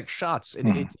dramatic shots,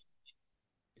 and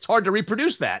it's hard to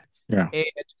reproduce that. Yeah. And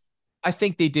I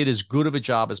think they did as good of a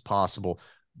job as possible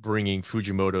bringing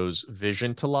Fujimoto's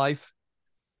vision to life,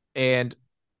 and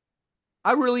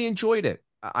I really enjoyed it.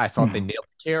 I thought they nailed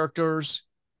the characters.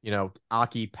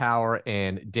 Aki, Power,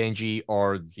 and Denji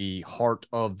are the heart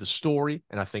of the story,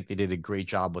 and I think they did a great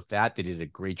job with that. They did a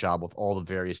great job with all the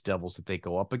various devils that they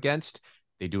go up against.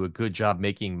 They do a good job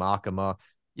making Makima.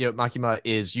 Makima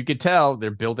is, you could tell they're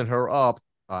building her up.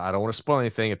 I don't want to spoil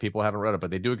anything if people haven't read it,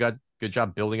 but they do a good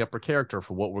job building up her character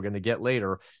for what we're going to get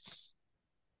later.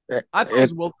 I thought it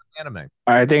was well done anime.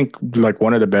 I think like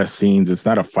one of the best scenes, it's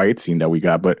not a fight scene that we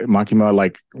got, but Makima,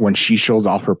 like when she shows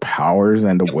off her powers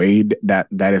and the way that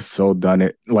is so done,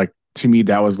 it like to me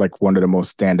that was like one of the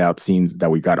most standout scenes that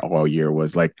we got all year,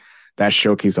 was like that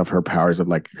showcase of her powers, of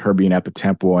like her being at the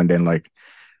temple and then like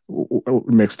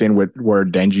mixed in with where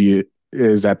Denji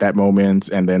is at that moment,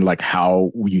 and then like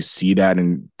how you see that,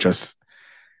 and just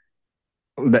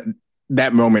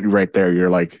that moment right there, you're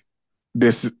like,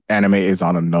 this anime is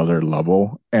on another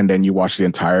level. And then you watch the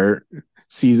entire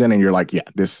season and you're like, yeah,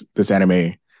 this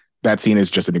anime, that scene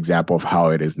is just an example of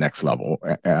how it is next level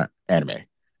anime.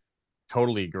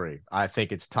 Totally agree. I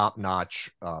think it's top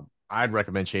notch. I'd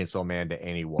recommend Chainsaw Man to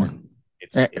anyone.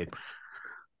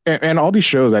 And all these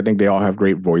shows, I think they all have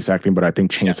great voice acting, but I think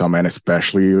Chainsaw Man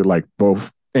especially, like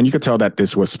both, and you could tell that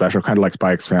this was special, kind of like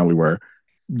Spy X Family, where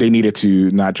they needed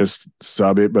to not just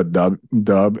sub it, but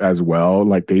dub as well.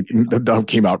 Like the dub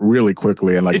came out really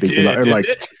quickly, and like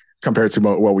compared to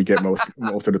what we get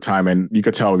most of the time. And you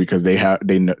could tell because they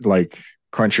like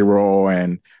Crunchyroll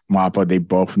and Mappa, they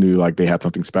both knew like they had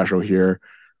something special here.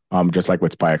 Just like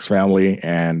with Spy X Family,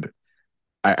 and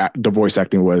the voice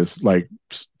acting was like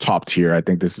top tier. I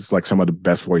think this is like some of the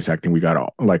best voice acting we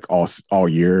got all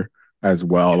year as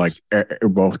well. Yes. Like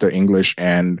both the English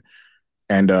and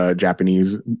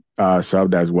Japanese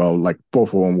subbed as well. Like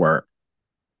both of them were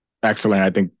excellent. I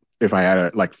think if I had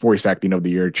a like voice acting of the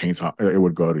year, it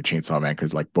would go to Chainsaw Man,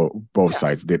 because like both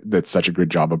sides did such a good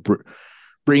job of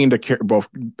bringing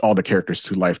all the characters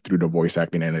to life through the voice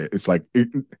acting, and it's like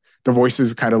the voice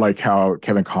is kind of like how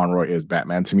Kevin Conroy is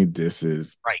Batman. To me, this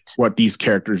is Right. what these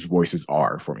characters' voices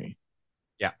are for me.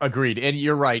 Yeah, agreed. And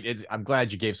you're right. I'm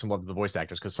glad you gave some love to the voice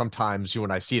actors because sometimes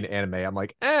when I see an anime, I'm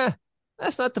like,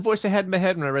 that's not the voice I had in my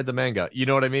head when I read the manga. You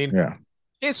know what I mean? Yeah.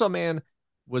 Chainsaw Man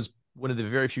was one of the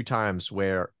very few times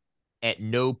where at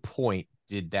no point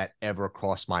did that ever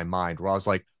cross my mind where I was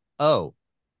like, oh,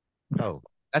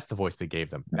 that's the voice they gave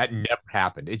them. That never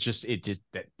happened. It just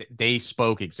that they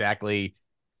spoke exactly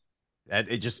that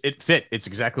it fit. It's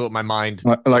exactly what my mind.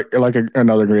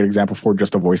 Another great example for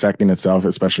just the voice acting itself,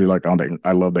 especially like on the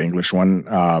I love the English one.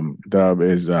 Dub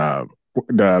is the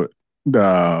the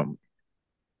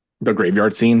the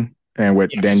graveyard scene and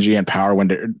with Yes. Denji and Power when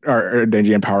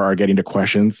Denji and Power are getting the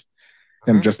questions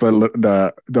and Mhm. just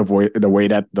the way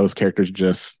that those characters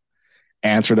just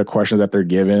answer the questions that they're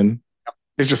given.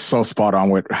 It's just so spot on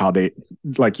with how they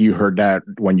like you heard that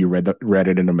when you read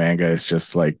it in the manga. It's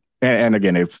just like and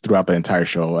again it's throughout the entire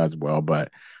show as well.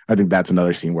 But I think that's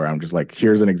another scene where I'm just like,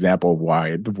 here's an example of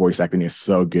why the voice acting is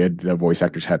so good. The voice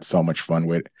actors had so much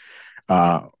fun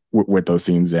uh with those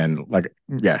scenes and like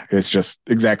yeah, it's just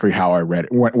exactly how I read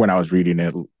it when I was reading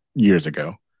it years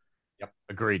ago. Yep.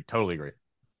 Agreed. Totally agree.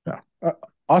 Yeah.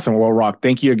 Awesome. Well, Rock,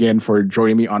 thank you again for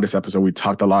joining me on this episode. We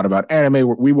talked a lot about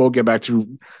anime. We will get back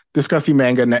to discussing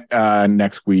manga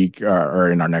next week or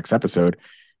in our next episode.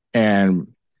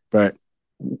 But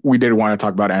we did want to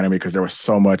talk about anime because there was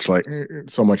so much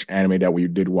anime that we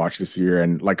did watch this year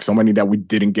and like so many that we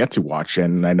didn't get to watch.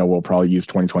 And I know we'll probably use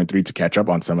 2023 to catch up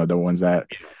on some of the ones that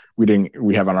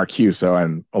we have on our queue. So,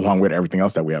 and along with everything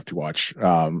else that we have to watch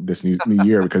this new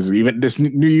year, because even this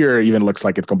new year even looks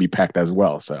like it's going to be packed as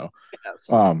well. So,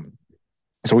 Yes. um,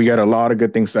 so we got a lot of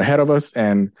good things ahead of us.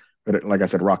 And but like I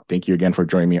said, Rock, thank you again for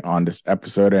joining me on this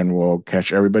episode, and we'll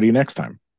catch everybody next time.